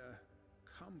enjoy a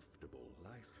comfortable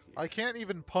life here. I can't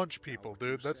even punch people,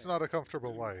 dude. That's not a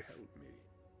comfortable life. Help me.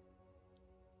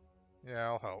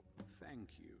 Yeah, I'll help. Thank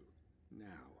you.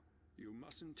 Now, you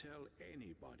mustn't tell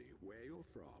anybody where you're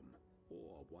from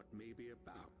or what may be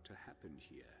about to happen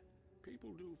here.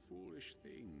 People do foolish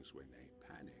things when they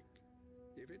panic.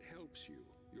 If it helps you,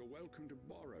 you're welcome to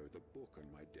borrow the book on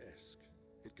my desk.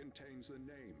 It contains the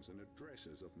names and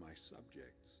addresses of my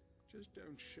subjects. Just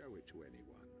don't show it to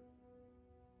anyone.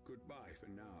 Goodbye for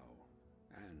now,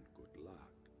 And good luck.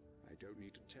 I don't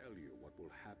need to tell you what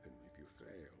will happen if you fail.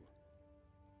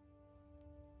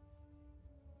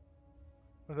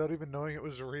 Without even knowing it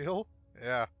was real?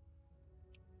 Yeah.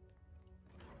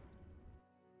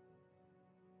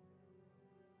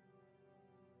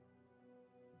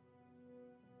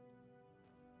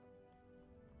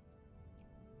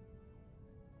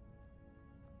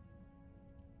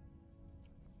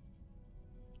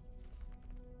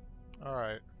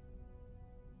 Alright.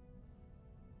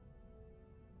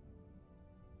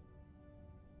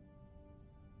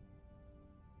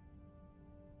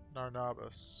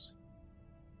 Narnabas.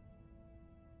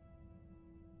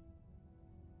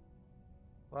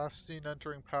 Last seen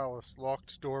entering palace,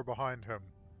 locked door behind him.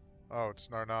 Oh, it's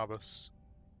Narnabas.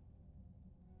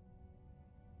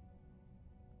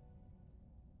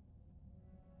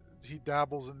 He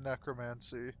dabbles in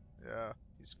necromancy. Yeah,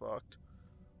 he's fucked.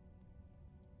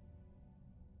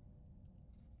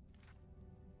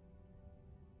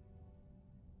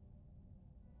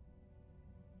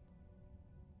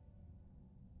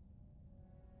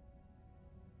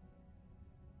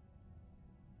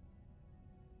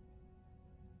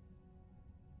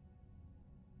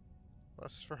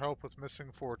 Request for help with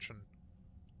missing fortune.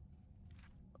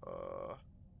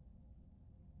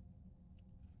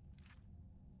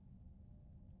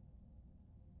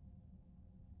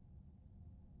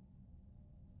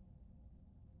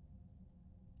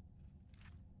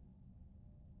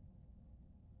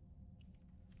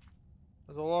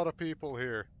 There's a lot of people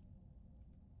here.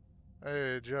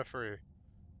 Hey, Jeffrey.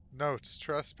 Notes,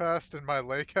 trespassed in my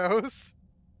lake house?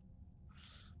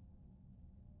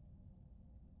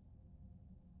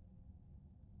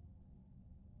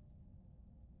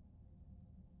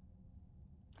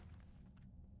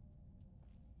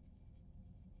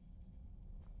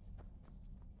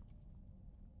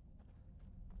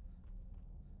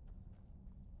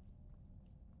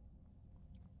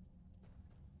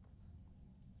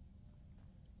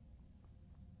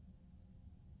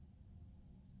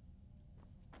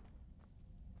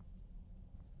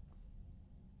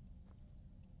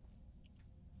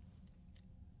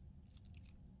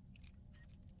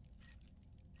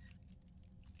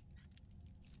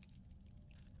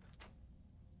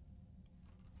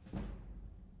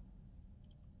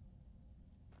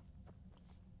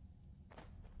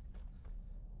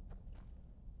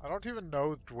 I don't even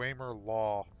know Dwemer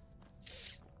law.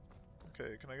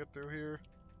 Okay, can I get through here?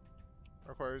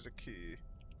 Requires a key.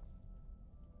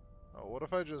 Oh, what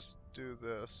if I just do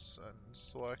this and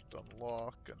select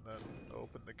unlock and then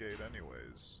open the gate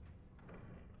anyways?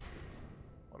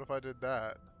 What if I did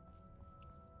that?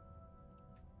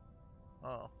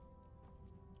 Oh.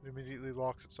 It immediately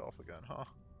locks itself again, huh?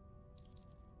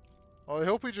 Well, I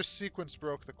hope we just sequence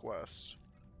broke the quest.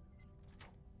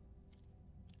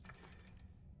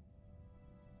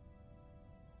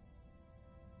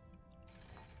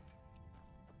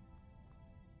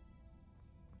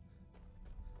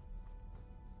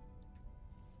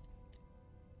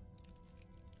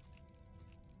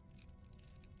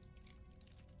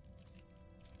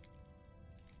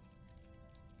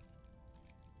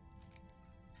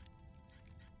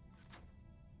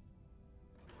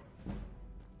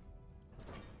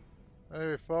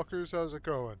 Hey, fuckers, how's it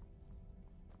going?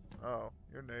 Oh,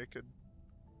 you're naked.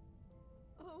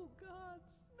 Oh, gods,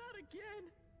 not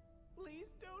again! Please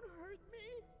don't hurt me!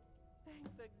 Thank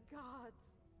the gods!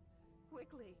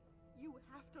 Quickly, you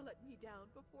have to let me down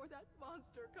before that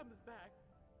monster comes back.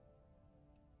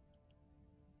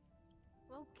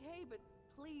 Okay, but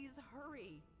please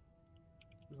hurry.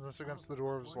 Isn't this against the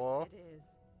dwarves' law? It is.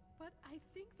 But I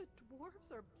think the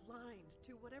dwarves are blind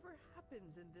to whatever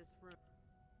happens in this room.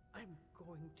 I'm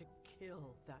going to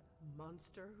kill that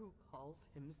monster who calls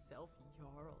himself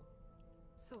Jarl.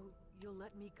 So you'll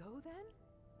let me go then?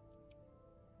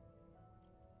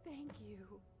 Thank you.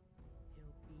 He'll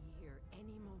be here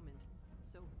any moment,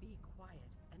 so be quiet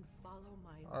and follow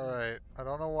my lead. Alright, I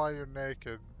don't know why you're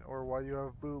naked, or why you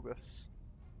have boobas.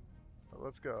 But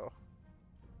let's go.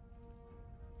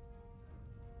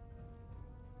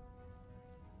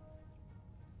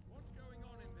 What's going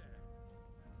on in there?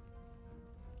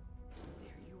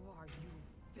 There you are, you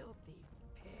filthy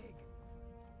pig.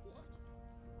 What?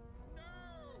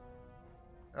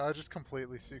 No! I just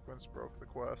completely sequence broke the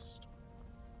quest.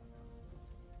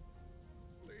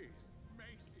 Please,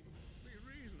 Macy, be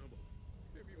reasonable.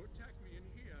 If you attack me in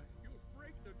here, you'll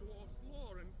break the dwarf's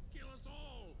law and kill us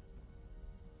all.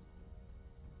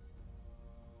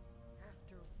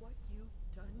 After what you've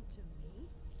done to me,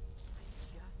 I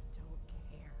just don't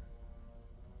care.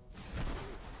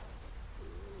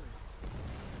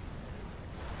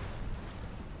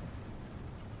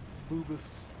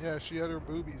 boobus. Yeah, she had her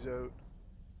boobies out.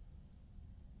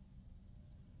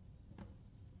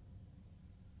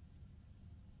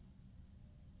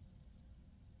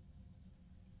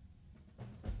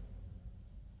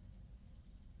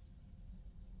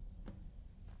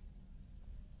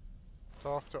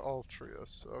 Talk to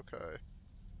Altreus. Okay.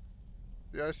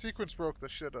 Yeah, I sequence broke the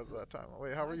shit out of that time.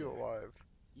 Wait, how are you alive?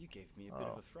 You gave me a bit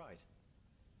of a fright.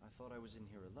 I thought I was in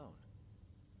here alone.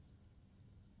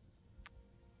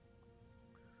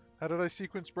 How did I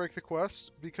sequence break the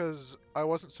quest? Because I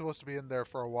wasn't supposed to be in there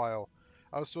for a while.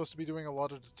 I was supposed to be doing a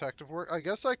lot of detective work. I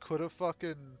guess I could have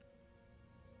fucking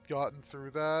gotten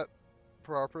through that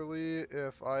properly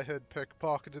if I had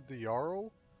pickpocketed the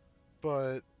Jarl,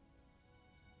 but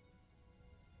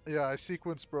yeah, I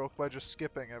sequence broke by just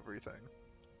skipping everything.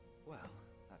 Well,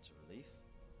 that's a relief.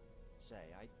 Say,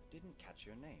 I didn't catch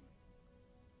your name.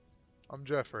 I'm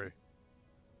Jeffrey.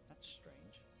 That's strange.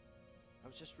 I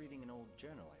was just reading an old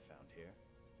journal I found here.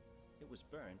 It was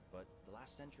burnt, but the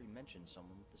last entry mentioned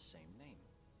someone with the same name.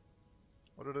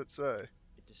 What did it say?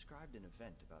 It described an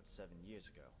event about 7 years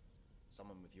ago.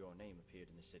 Someone with your name appeared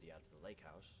in the city out of the lake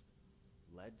house,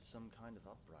 led some kind of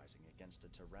uprising against a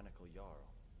tyrannical Jarl,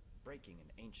 breaking an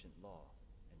ancient law,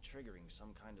 and triggering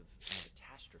some kind of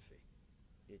catastrophe.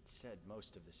 It said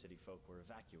most of the city folk were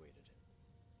evacuated,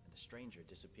 and the stranger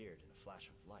disappeared in a flash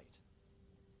of light.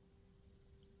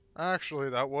 Actually,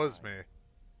 that was me.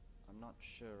 I'm not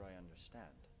sure I understand.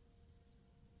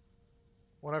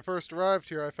 When I first arrived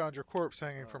here, I found your corpse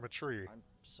hanging from a tree. I'm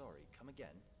sorry, come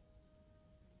again?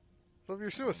 From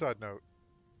your suicide note.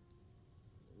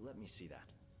 Let me see that.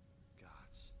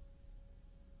 Gods.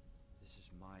 This is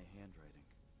my handwriting.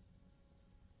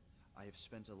 I have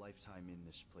spent a lifetime in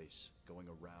this place, going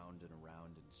around and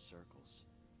around in circles.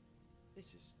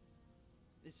 This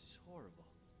is horrible.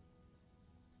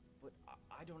 But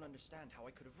I don't understand how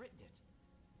I could have written it.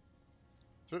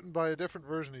 Written by a different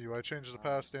version of you. I changed the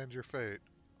past and your fate.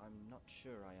 I'm not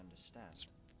sure I understand.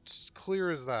 It's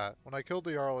clear as that. When I killed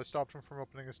the Jarl, I stopped him from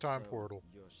opening his time portal.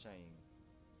 You're saying,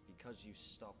 because you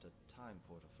stopped a time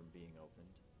portal from being opened,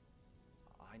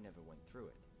 I never went through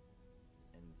it.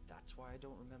 And that's why I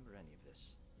don't remember any of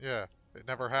this. Yeah, it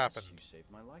never I guess happened. You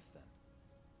saved my life then.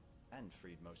 And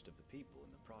freed most of the people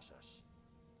in the process.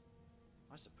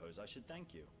 I suppose I should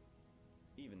thank you.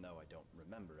 Even though I don't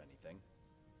remember anything.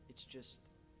 It's just...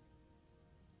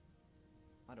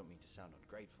 I don't mean to sound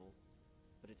ungrateful,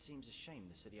 but it seems a shame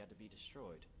the city had to be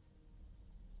destroyed.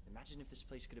 Imagine if this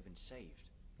place could have been saved.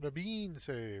 The bean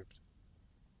saved.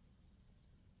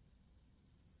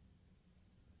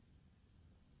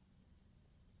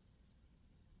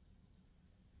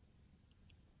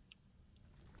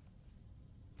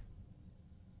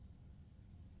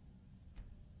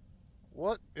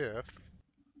 What if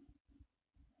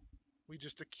we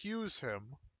just accuse him?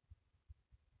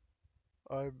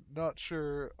 I'm not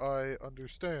sure I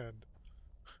understand.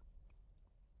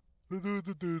 Alright,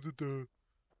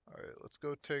 let's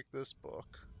go take this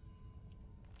book.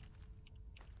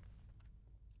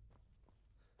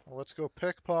 Well, let's go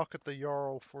pickpocket the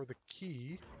Jarl for the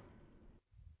key.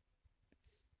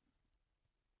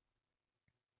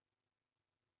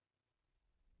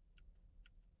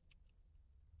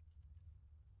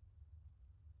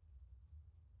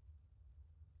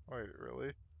 Wait,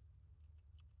 really?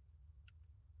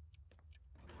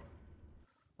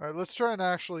 Alright, let's try and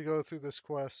actually go through this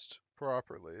quest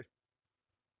properly.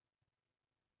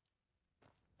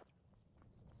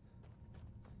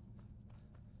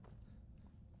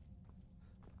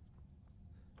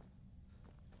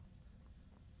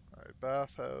 Alright,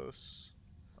 bathhouse.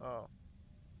 Oh.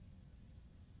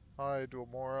 Hi,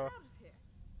 Dulmora. Get out of here.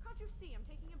 Can't you see I'm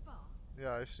taking a bath?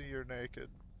 Yeah, I see you're naked.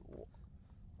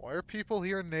 Why are people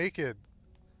here naked?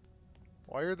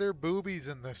 Why are there boobies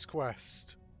in this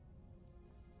quest?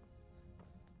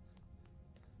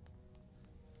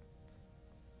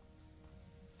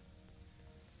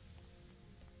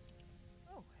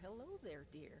 Oh, hello there,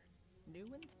 dear.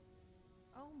 New and...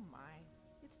 Oh my,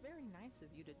 it's very nice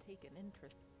of you to take an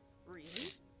interest.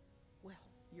 Really? Well,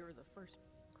 you're the first.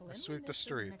 I sweep the Cleanliness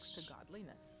is next streets. to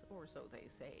godliness, or so they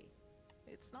say.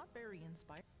 It's not very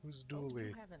inspiring. Who's Oh, Dooley?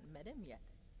 you haven't met him yet.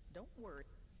 Don't worry.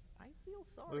 I feel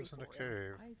sorry Lives in for a him.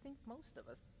 cave. I think most of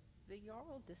us. The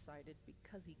Jarl decided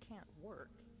because he can't work,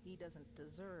 he doesn't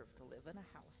deserve to live in a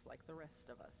house like the rest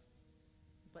of us.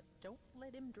 But don't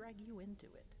let him drag you into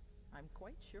it. I'm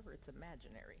quite sure it's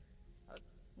imaginary.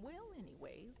 Well,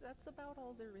 anyway, that's about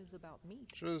all there is about me.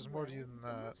 Sure, there's more to you than The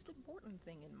that. most important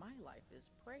thing in my life is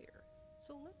prayer.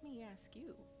 So let me ask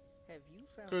you, have you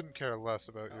found... Couldn't care less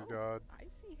about your god. I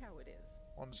see how it is.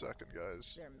 1 second,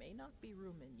 guys. There may not be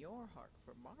room in your heart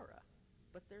for Mara,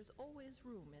 but there's always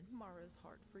room in Mara's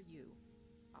heart for you.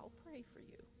 I'll pray for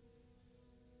you.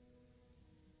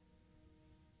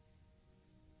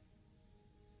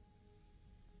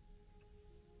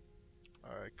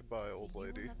 Alright, goodbye, old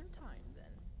lady. Another time,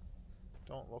 then.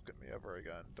 Don't look at me ever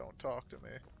again. Don't talk to me.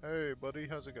 Hey, buddy,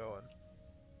 how's it going?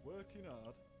 Working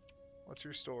hard. What's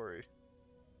your story?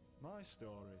 My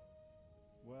story?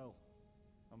 Well,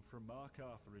 I'm from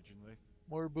Markarth originally.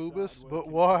 More boobus, but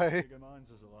Started working why? at Stiger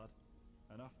Mines as a lad,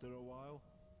 and after a while,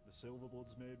 the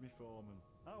Silverbloods made me foreman.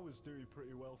 I was doing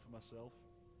pretty well for myself,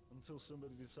 until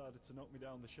somebody decided to knock me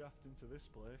down the shaft into this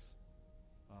place.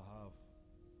 I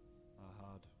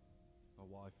had a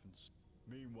wife and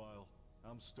meanwhile,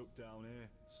 I'm stuck down here,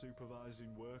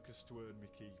 supervising workers to earn me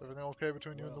keep. Everything okay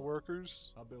between you and the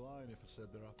workers? I'd be lying if I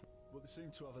said they're happy. But they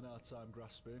seem to have an hard time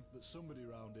grasping that somebody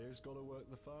around here's got to work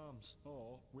the farms,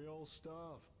 or we all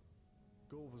starve.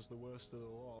 Gulver's the worst of the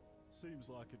lot. Seems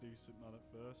like a decent man at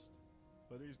first,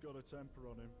 but he's got a temper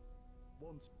on him.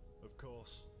 Once, of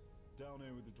course, down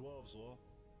here with the Dwarves law,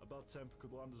 a bad temper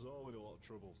could land us all in a lot of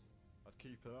trouble. I'd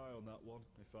keep an eye on that one,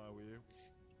 if I were you.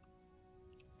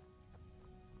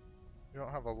 You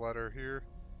don't have a letter here.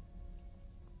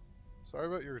 Sorry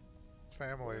about your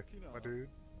family, my dude.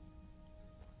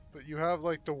 But you have,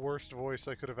 like, the worst voice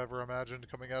I could have ever imagined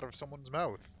coming out of someone's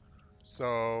mouth.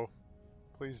 So,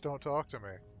 please don't talk to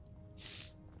me.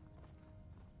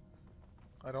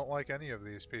 I don't like any of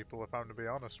these people, if I'm to be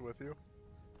honest with you.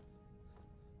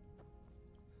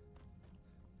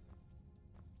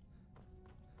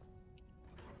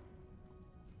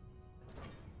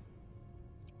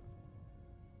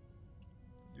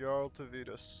 Jarl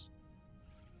Tavitas.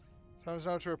 Time is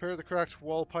now to repair the cracked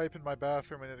wall pipe in my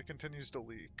bathroom, and it continues to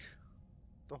leak.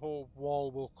 The whole wall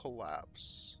will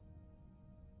collapse.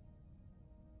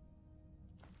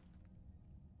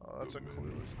 Oh, that's a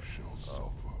clue. Shall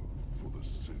suffer for the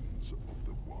sins of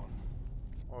the one.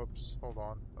 Whoops, hold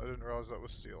on. I didn't realize that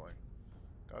was stealing.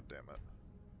 God damn it.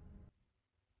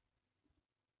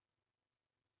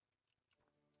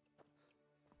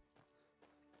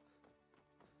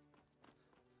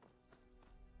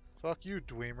 Fuck you,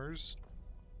 dweemers.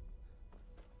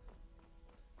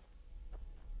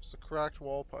 It's a cracked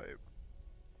wall pipe.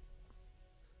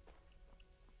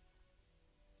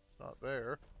 It's not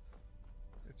there.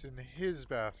 It's in his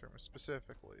bathroom,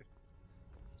 specifically.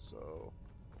 So...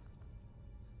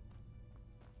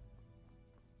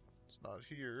 it's not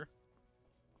here.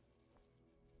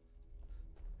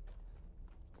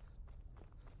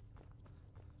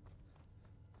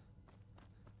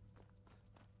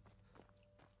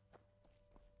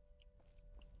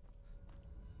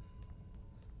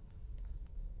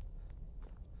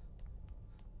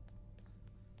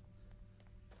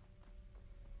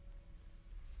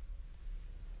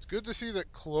 Good to see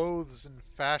that clothes and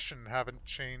fashion haven't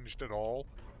changed at all.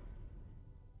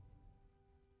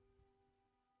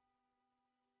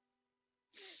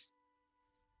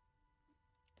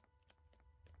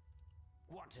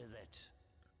 What is it?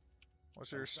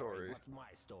 What's your story? What's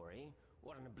my story?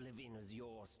 What in oblivion is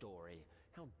your story?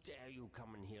 How dare you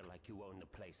come in here like you own the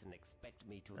place and expect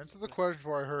me to answer the question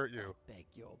before I hurt you. I beg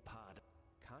your pardon.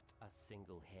 Cut a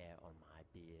single hair on my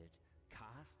beard.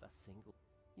 Cast a single...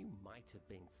 You might have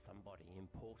been somebody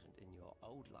important in your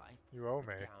old life. You owe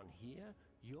me. Down here,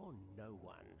 you're no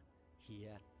one.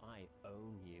 Here, I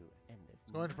own you, and there's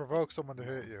going to provoke someone to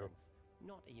hit you.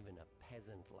 Not even a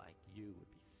peasant like you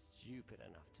would be stupid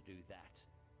enough to do that.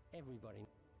 Everybody...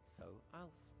 So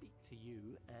I'll speak to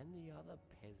you and the other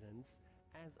peasants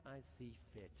as I see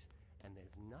fit, and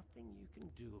there's nothing you can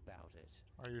do about it.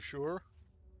 Are you sure?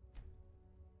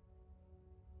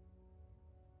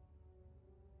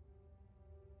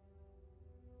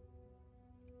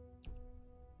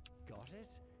 Got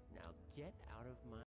it? Now get out of my